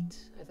like 8,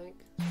 I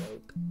think.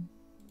 So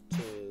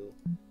 2,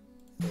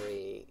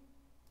 3,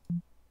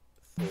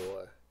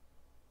 4,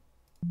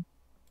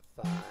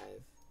 5,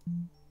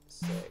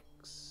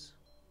 6,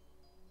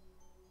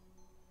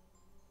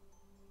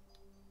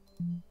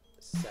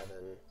 7,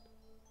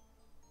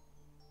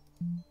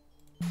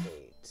 8.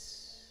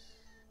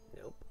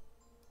 Nope.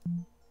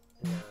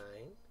 9.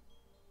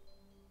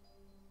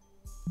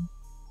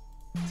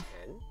 10.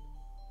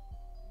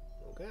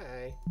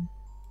 Okay.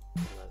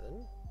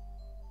 11.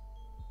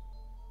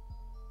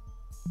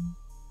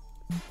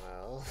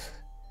 12.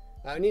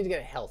 I need to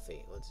get it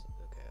healthy. Let's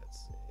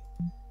see.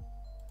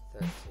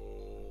 13.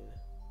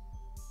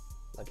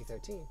 Lucky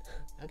 13.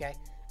 Okay.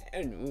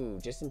 And ooh,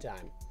 just in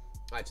time.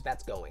 Alright, so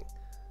that's going.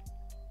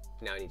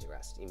 Now I need to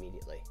rest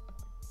immediately.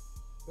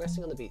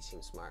 Resting on the beach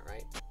seems smart,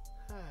 right?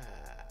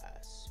 Ah,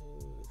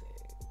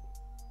 soothing.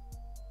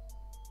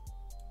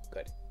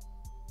 Good.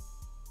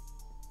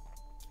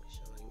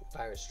 Showing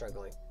fire is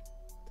struggling.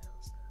 What the hell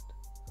is that?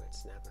 Alright,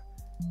 snapper.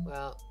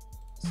 Well,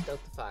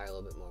 stoke the fire a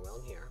little bit more while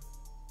I'm here.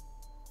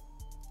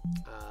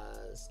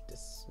 Let's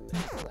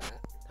dismantle that.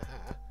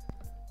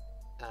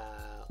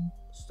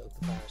 Stoke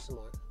the fire some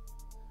more.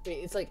 I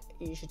mean, it's like,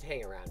 you should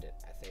hang around it,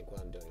 I think,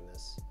 while I'm doing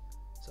this.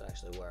 So it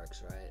actually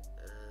works, right?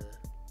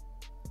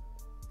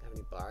 Have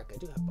any bark? I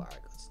do have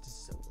bark. Let's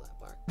disassemble that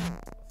bark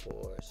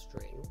for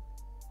string.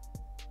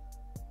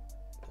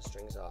 The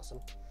string is awesome.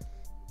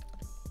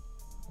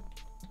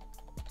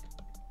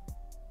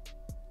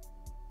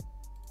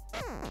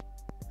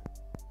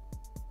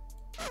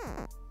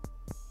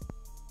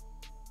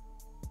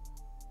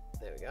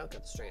 There we go, got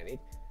the string I need.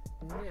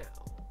 Now,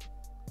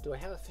 do I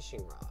have a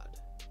fishing rod?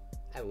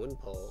 I have a wooden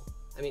pole.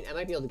 I mean, I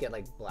might be able to get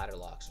like bladder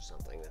locks or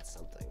something. That's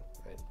something,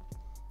 right?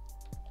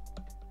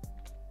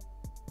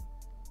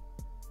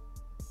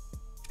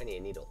 I need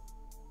a needle.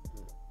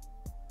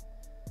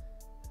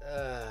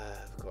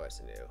 Of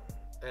course I do.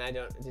 And I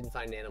didn't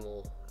find an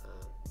animal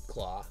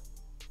claw.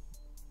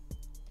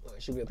 Well, I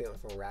should be able to get one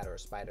from a rat or a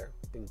spider.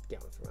 Didn't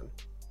get one from him.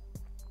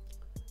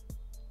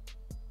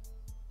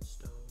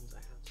 Stones, I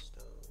have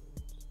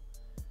stones.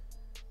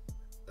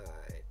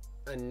 Alright.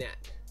 A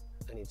net.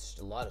 I need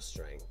a lot of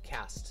string.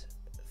 Cast.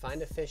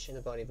 Find a fish in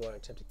a body of water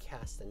and attempt to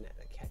cast the net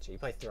and catch it. You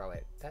probably throw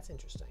it. That's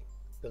interesting.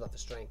 Build up a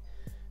string.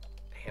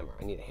 A hammer.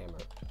 I need a hammer.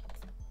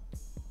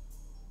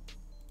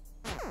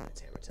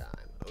 It's hammer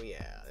time. Oh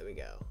yeah, there we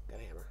go. Got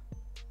a hammer.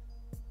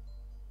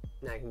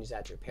 Now I can use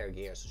that to repair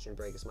gear so it shouldn't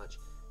break as much.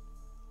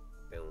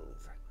 Bone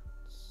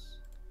fragments.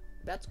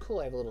 That's cool.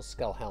 I have a little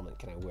skull helmet.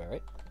 Can I wear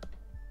it?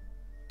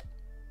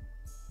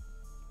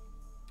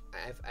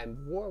 I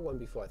wore one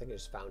before. I think I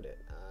just found it.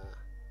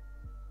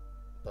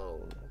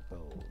 Bone.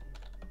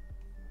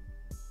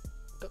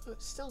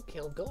 Still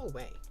kill. Go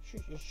away.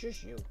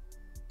 Shush you.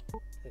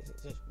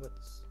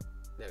 What's?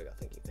 There we go.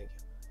 Thank you.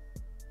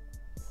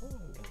 How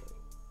long am I going?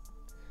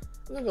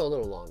 I'm gonna go a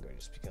little longer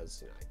just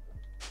because, you know,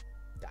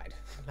 I died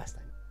last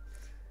time.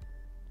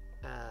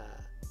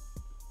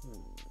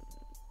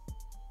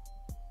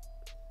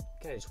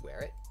 Can I just wear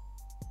it?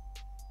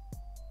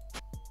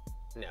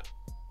 No.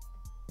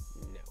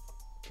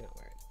 Cannot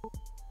wear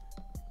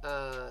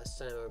it.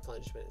 Stunning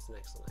replenishment is an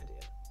excellent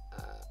idea.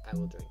 I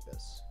will drink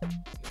this.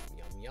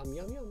 Yum.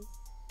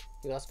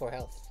 You lost 4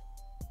 health.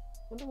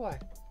 Wonder why.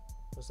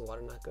 Was the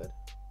water not good?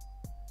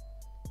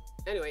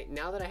 Anyway,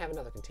 now that I have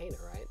another container,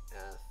 right?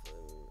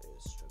 I'm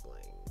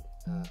struggling.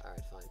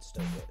 Alright, fine.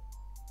 Stoke it.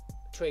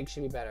 Twig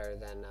should be better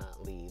than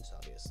leaves,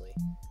 obviously.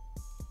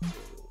 2,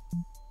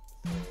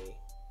 3.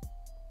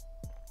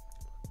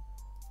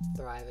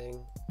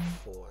 Thriving.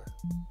 4,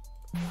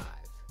 5.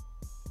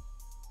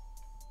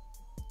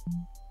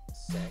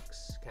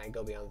 6. Can I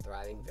go beyond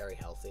thriving? Very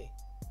healthy.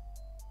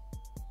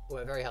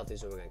 Well, very healthy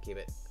is where we're going to keep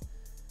it.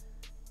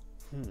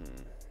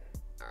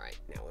 Alright,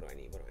 now what do I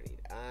need?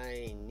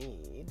 I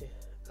need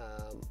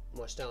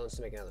more stones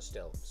to make another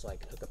still, so I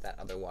can hook up that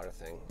other water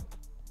thing.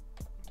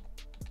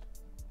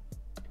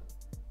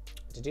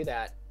 To do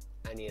that,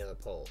 I need another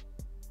pole.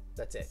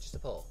 That's it, just a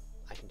pole.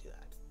 I can do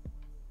that.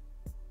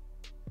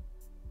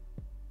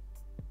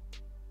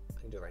 I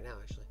can do it right now,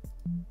 actually.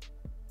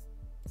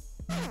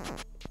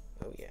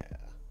 Oh yeah.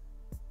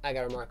 I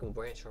got a remarkable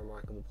branch or a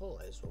remarkable pole,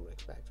 as one would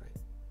expect, right?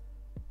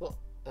 Well,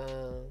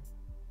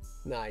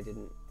 no, I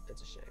didn't.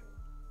 That's a shame.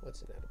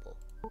 What's inedible?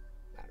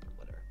 I don't know,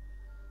 whatever.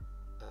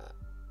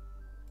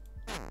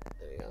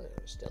 There you go,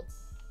 there's still.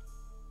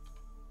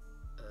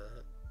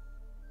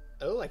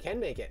 Oh, I can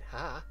make it.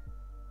 Ha!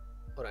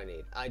 What do I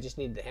need? I just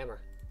need the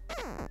hammer.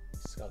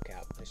 Skull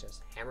cap. I should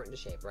just hammer it into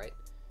shape, right?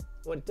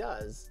 What it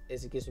does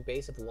is it gives me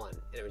base of 1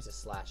 and it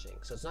resists slashing.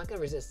 So it's not going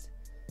to resist.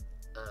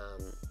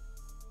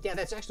 Yeah,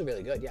 that's actually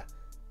really good, yeah.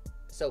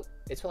 So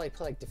it's probably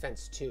like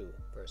defense 2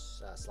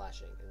 versus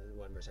slashing, and then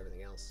 1 versus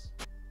everything else.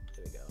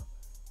 There we go.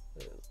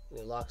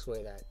 It locks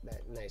away that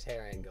nice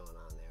hair I had going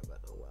on there, but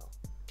oh well.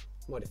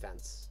 More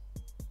defense.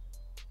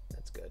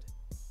 That's good.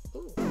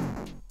 Ooh.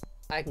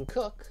 I can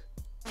cook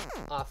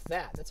off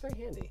that. That's very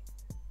handy.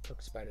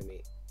 Cook spider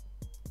meat.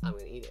 I'm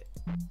gonna eat it.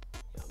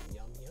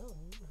 Yum.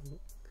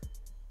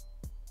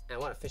 And I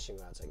want a fishing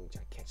rod so I can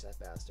try to catch that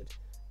bastard.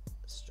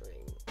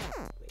 String.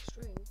 Make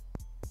string.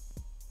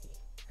 He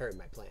heard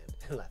my plan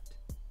and left.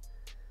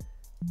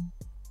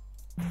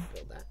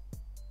 Build that.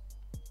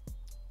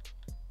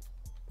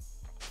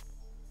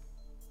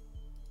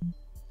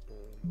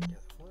 Gather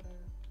water.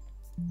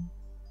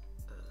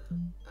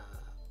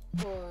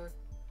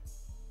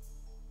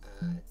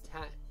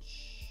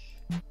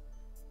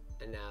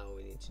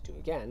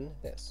 again,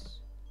 this.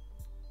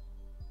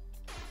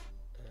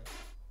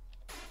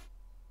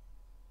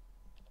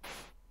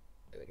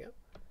 There we go.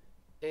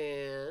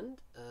 And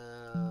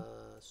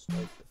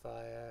stoke the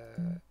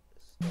fire.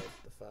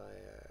 Stoke the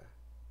fire.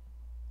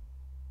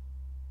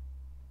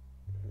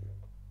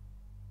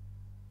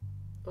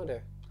 I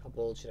wonder, how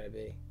bold should I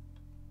be?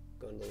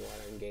 Go into the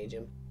water, engage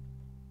him.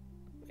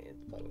 Man,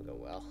 it probably won't go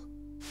well.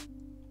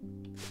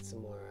 Get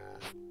some more,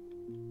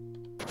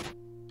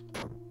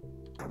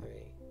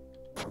 3,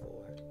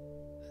 4.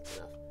 That's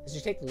enough. As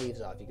you take the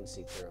leaves off, you can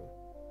see through them.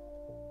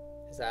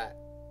 Is that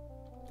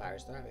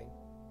fire's thriving?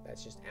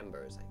 That's just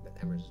embers. Like, that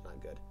embers is not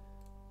good.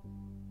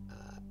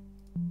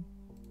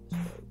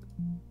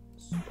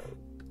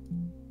 Stoke.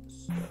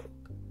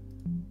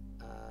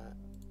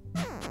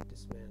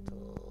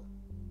 Dismantle.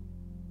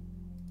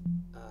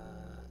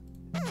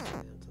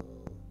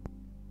 Dismantle.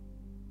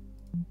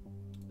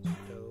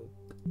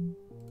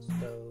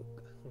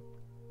 Stoke.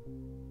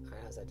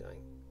 Alright, how's that doing?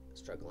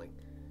 Struggling.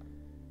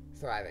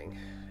 Thriving.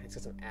 It's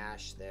got some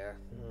ash there.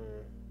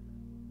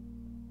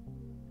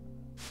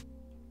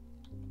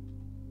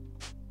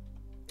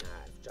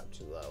 I've dropped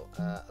too low.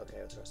 Okay,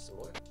 let's rest some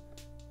more.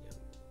 Yep.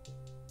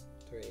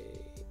 3,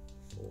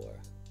 4.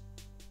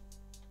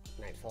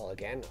 Nightfall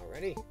again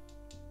already.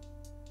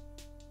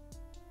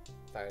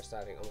 Fire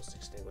starting almost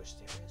extinguished,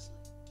 seriously.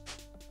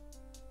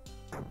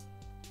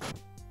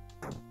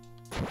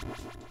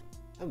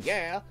 Oh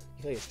yeah!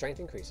 You feel your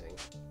strength increasing.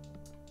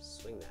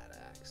 Swing that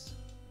axe.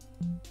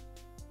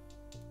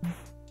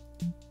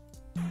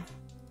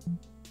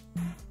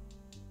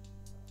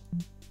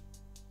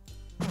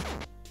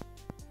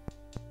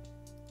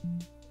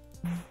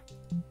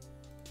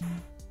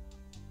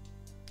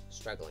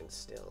 Struggling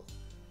still.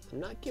 I'm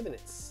not giving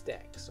it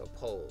sticks or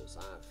poles.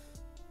 I've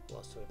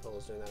lost 2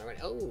 poles doing that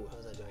already. Oh,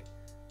 how's that doing?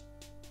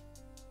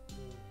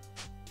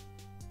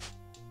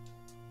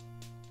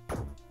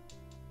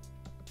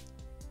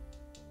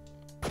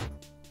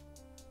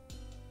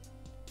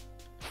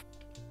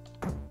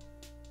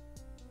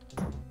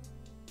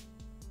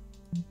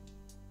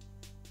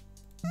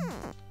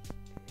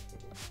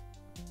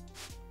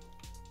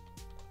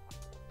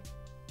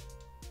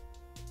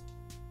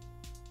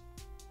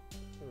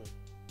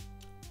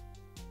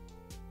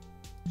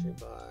 Tree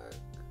bark.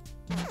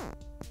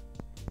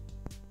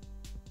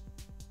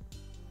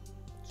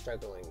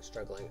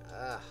 Struggling.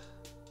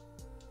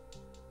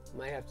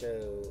 Might have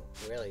to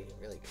really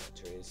cut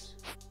trees.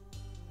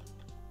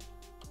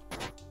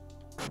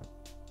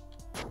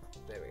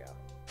 There we go.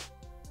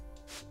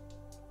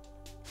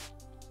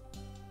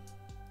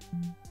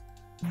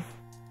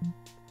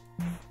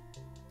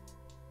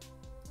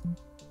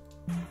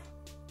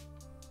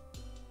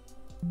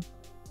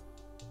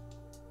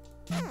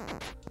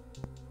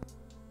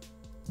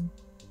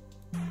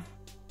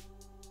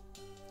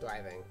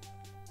 Thriving.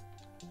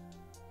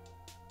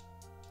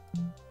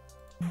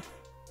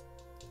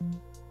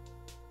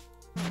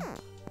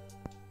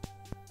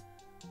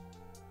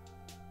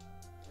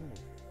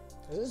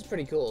 This is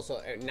pretty cool. So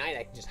at night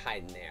I can just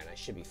hide in there and I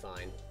should be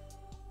fine.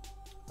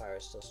 Fire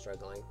is still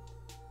struggling.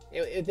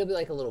 It'll be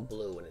like a little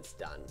blue when it's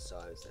done, so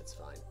that's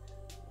fine.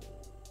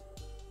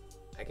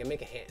 I can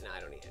make a hand. No, I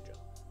don't need a hand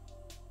drill.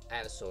 I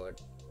have a sword.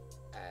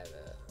 I'm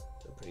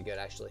pretty good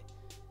actually.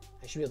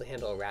 I should be able to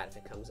handle a rat if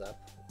it comes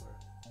up. Or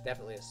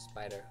definitely a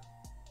spider.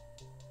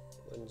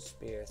 Wooden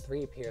spear.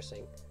 3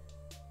 piercing.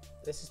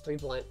 This is 3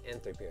 blunt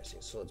and 3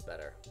 piercing, so it's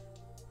better.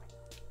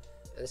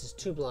 And this is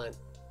 2 blunt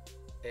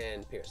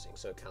and piercing,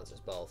 so it counts as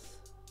both.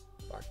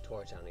 Bark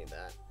torch, I don't need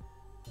that.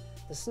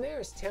 The snare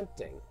is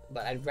tempting,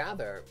 but I'd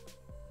rather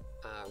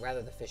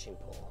the fishing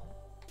pole,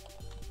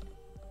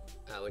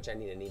 which I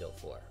need a needle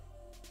for.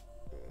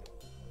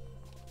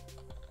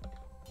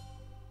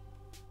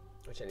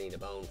 Which I need a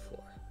bone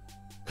for.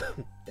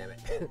 Damn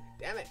it.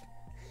 Damn it!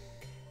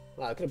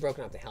 Well, I could have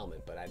broken off the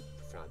helmet, but I'd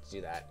prefer not to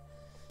do that.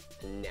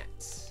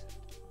 Nets.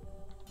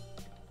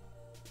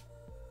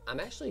 I'm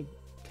actually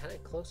kind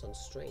of close on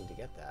string to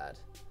get that.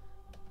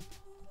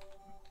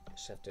 I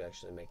just have to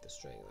actually make the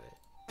string, right?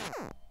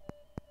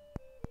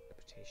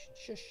 Reputation.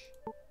 Shush.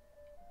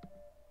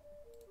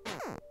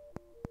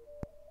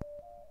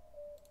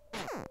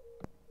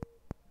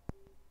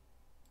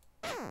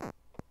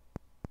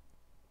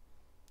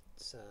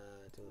 Let's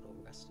do a little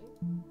resting.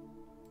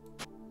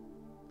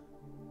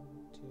 1,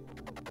 2,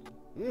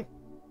 3.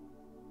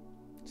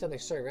 Something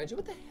stirring around you.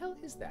 What the hell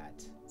is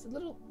that? It's a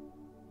little...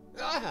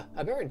 Ah!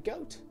 A barren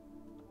goat!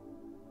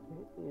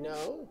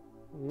 No.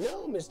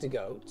 No, Mr.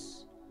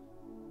 Goats.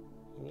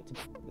 You need to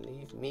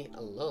leave me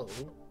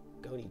alone,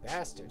 goaty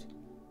bastard.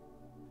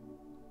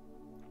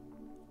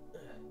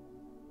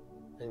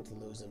 I need to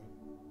lose him.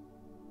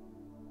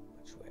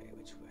 Which way?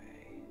 Which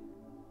way?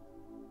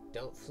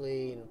 Don't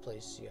flee in a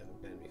place you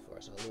haven't been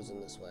before, so I'll lose him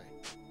this way.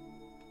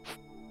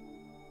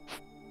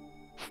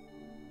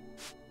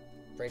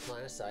 Break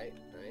line of sight,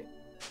 right?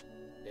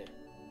 Yeah.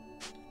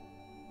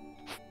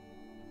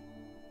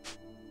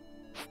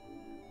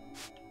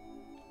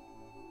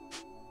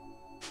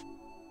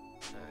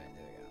 Alright,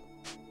 there we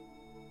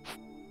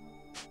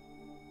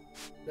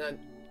go. None.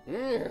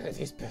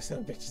 These son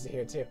of bitches are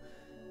here too.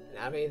 And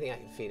I have anything I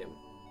can feed him.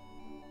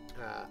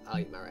 I'll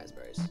eat my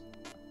raspberries.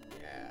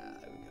 Yeah,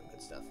 there we go.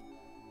 Good stuff.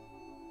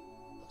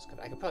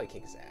 I could probably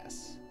kick his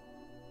ass.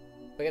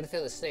 But I get the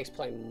feeling the snake's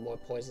probably more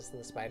poisonous than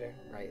the spider,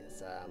 right?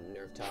 It's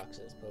nerve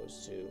toxin as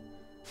opposed to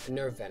a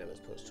nerve venom as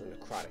opposed to a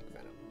necrotic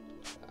venom.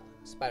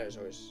 Spiders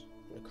are always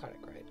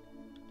necrotic, right?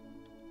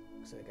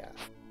 Looks like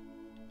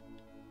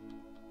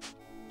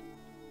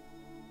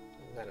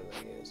venom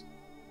I use.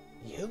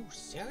 You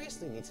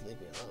seriously need to leave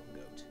me alone,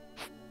 goat.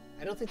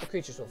 I don't think the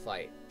creatures will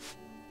fight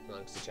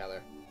amongst each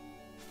other.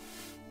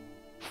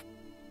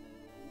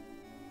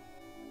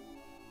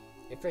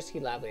 A frisky,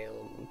 lively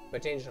animal,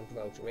 but dangerous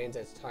unprovoked, remains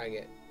its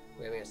target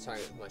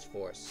with much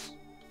force.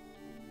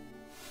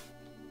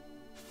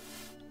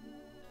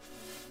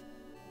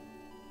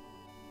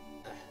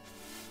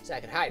 So I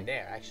could hide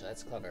there, actually,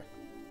 that's clever.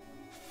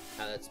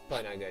 That's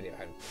probably not a good idea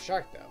hiding from a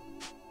shark, though.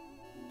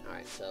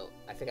 Alright, so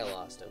I think I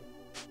lost him.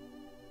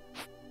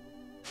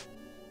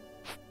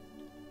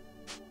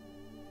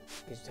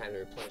 Gives you time to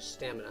replenish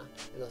stamina.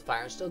 And the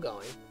fire's still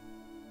going.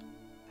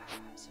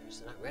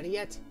 Seriously, not ready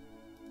yet?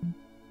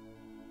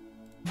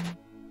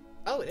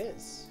 Oh, it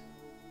is.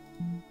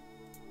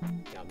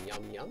 Yum, yum,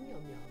 yum, yum,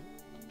 yum.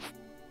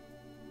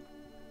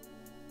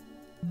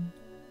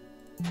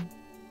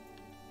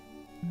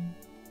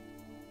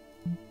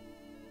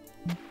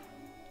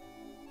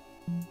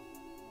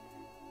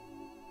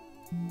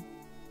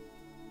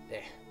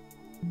 There.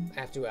 I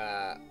have to,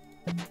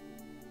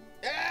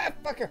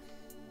 fucker!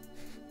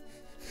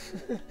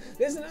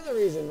 There's another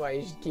reason why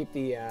you should keep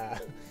the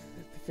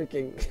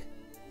freaking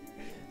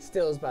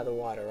stills by the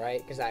water,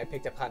 right? Because I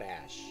picked up hot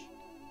ash.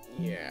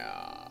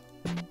 Yeah.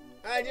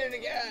 I did it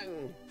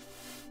again!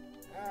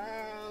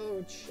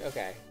 Ouch.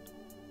 Okay.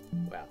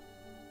 Well,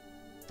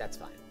 that's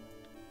fine.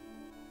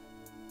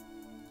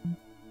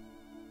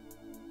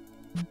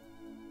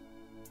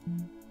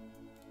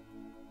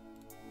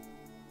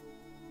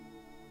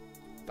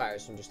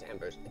 Fires from just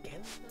embers.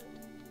 Again?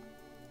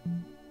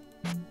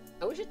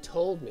 I wish it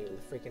told me when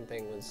the freaking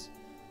thing was...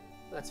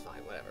 That's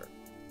fine, whatever.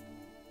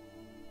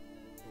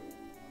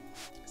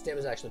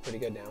 Stamina's actually pretty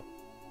good now.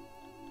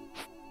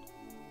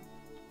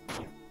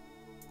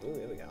 Ooh,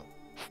 there we go.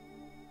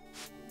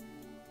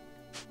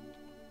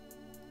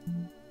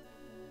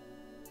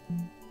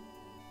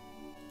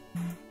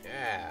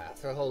 Yeah,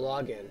 throw a whole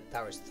log in.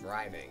 Power's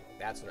thriving.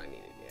 That's what I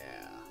needed,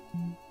 yeah.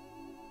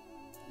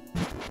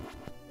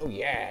 Oh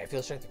yeah, I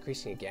feel strength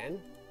increasing again?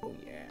 Oh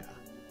yeah.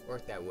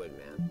 Work that wood,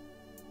 man.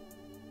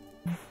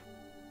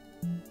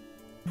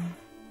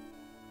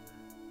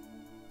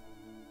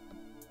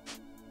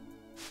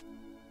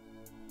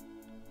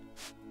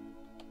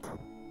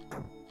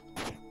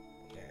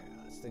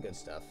 The good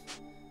stuff.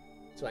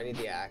 So I need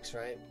the axe,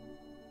 right?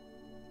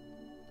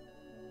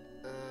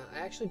 I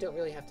actually don't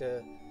really have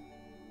to...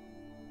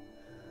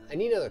 I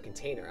need another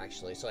container,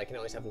 actually, so I can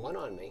always have one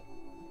on me.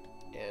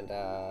 And,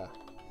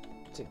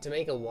 to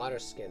make a water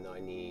skin, though,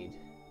 I need...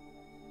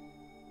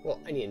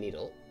 Well, I need a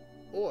needle.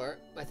 Or,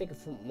 I think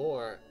of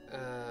more,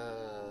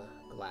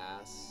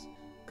 glass,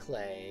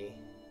 clay,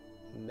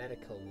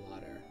 medical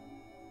water.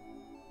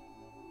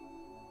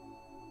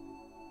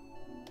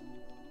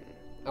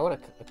 I want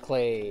a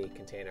clay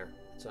container.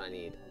 That's what I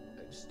need.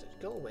 Just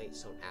go away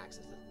so don't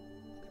access them.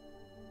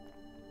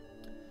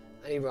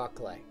 I need rock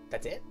clay.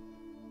 That's it?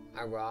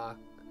 A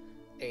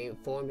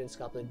formed and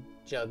sculpted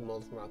jug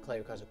molded from rock clay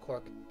requires a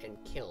cork and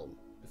kiln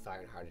with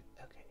fire and hardened.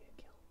 Okay, I need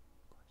a kiln,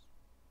 of course.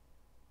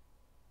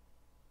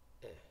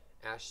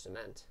 Ash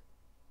cement.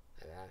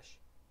 I have ash.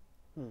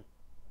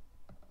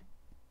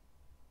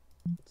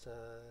 Let's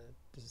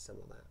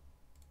disassemble that.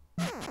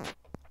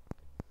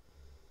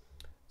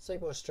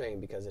 Sycamore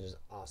string because it is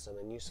awesome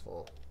and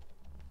useful.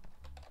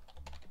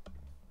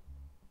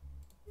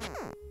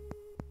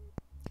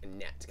 A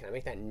net. Can I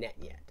make that net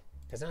yet?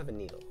 Because I don't have a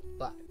needle.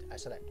 But I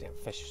saw that damn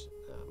fish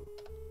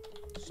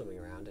swimming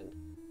around and...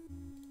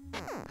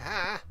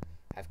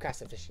 I've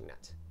cast a fishing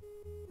net.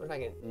 What if I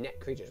can net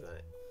creatures with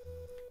it?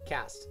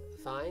 Cast.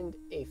 Find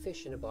a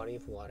fish in a body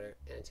of water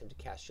and attempt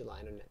to cast your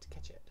line or net to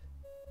catch it.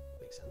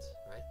 Makes sense,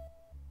 right?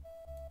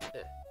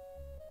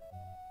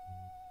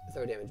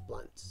 Throw damage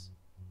blunts.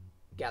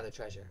 Gather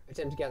treasure.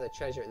 Attempt to gather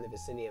treasure in the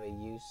vicinity of a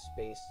use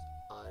space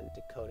on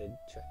decoded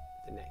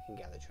the net can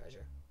gather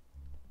treasure.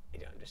 I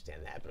don't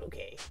understand that, but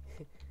okay.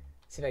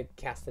 See if I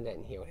cast the net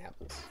in here, what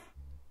happens?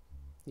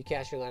 You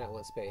cast your line out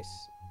one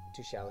space.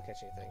 Too shallow to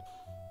catch anything.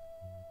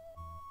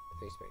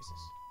 3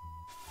 spaces.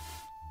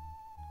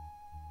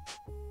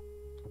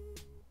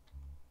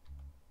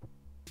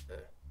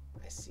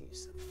 I see you,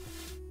 son.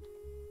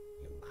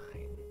 You're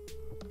mine.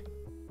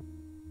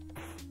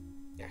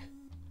 Yeah.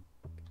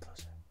 Get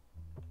closer.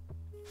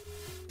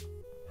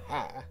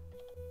 Ha!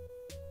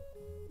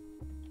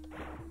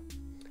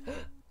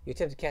 You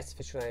attempt to cast a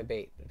fish with a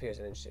bait, but appears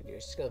uninterested. Your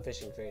skill in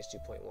fishing varies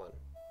 2.1.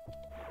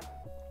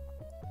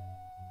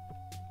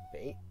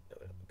 Bait? No,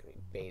 it could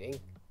be baiting.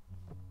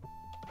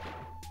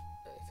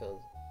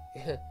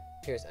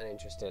 Appears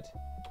uninterested.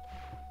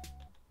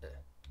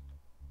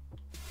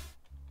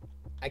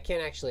 I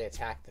can't actually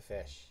attack the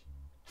fish.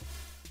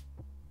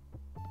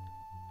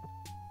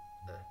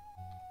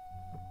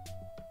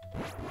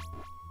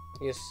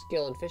 Your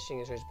skill in fishing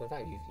is raised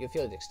 0.5. You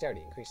feel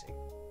dexterity increasing.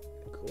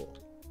 Cool.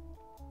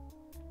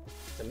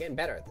 So I'm getting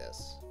better at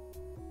this.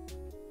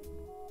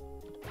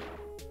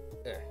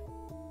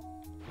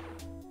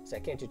 So I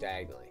can't do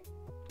diagonally.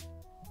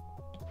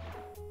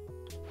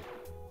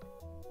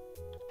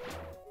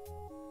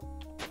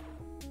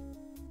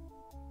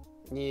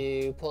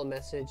 You pull a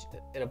message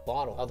in a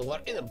bottle. Oh, the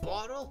water in a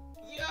bottle?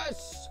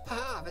 Yes!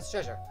 Haha, that's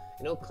treasure.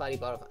 An old cloudy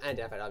bottle of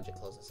unidentified object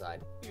closed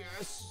inside.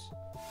 Yes!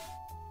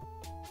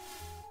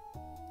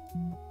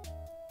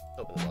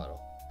 Open the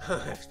bottle.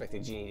 I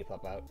expected Genie to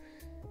pop out.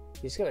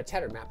 You discover a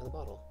tattered map in the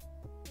bottle.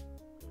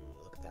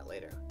 Look at that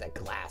later. That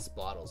glass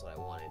bottle is what I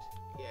wanted.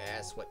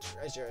 Yes, what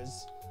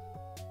treasures.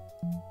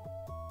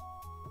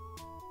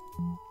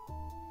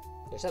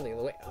 There's something in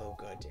the way. Oh,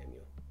 god damn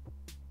you.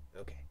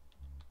 Okay.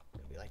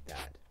 It'll be like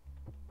that.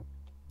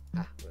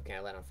 Ah, can I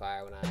light on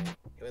fire when I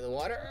am in the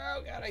water?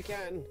 Oh god, I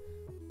can.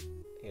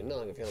 You no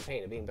longer feel the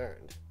pain of being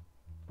burned.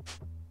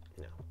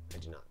 No, I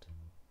do not.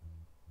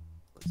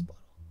 Glass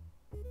bottle.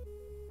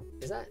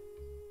 Is that?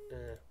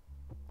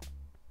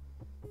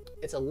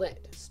 It's a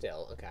lid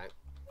still. Okay.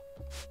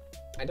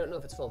 I don't know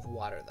if it's full of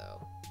water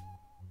though.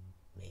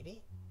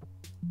 Maybe.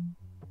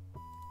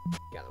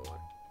 Gather water.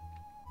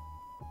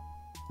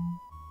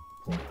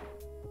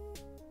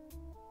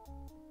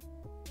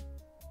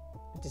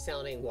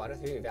 Desalinating water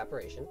through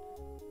evaporation.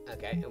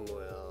 Okay, and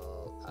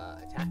we'll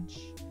attach.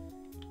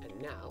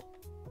 And now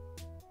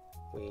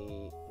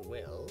we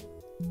will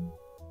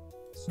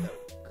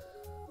stoke.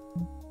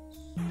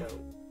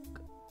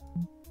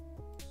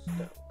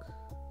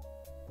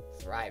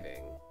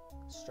 Thriving.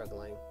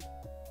 Struggling.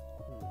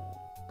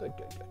 Good.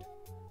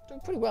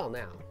 Doing pretty well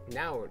now.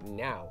 Now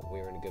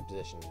we're in a good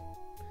position.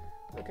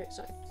 Okay,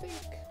 so I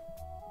think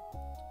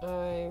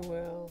I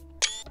will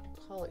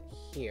call it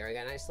here. I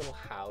got a nice little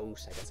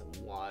house. I got some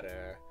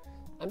water.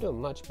 I'm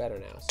doing much better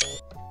now. So,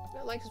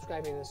 like,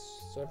 subscribing, this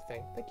sort of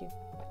thing. Thank you.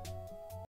 Bye.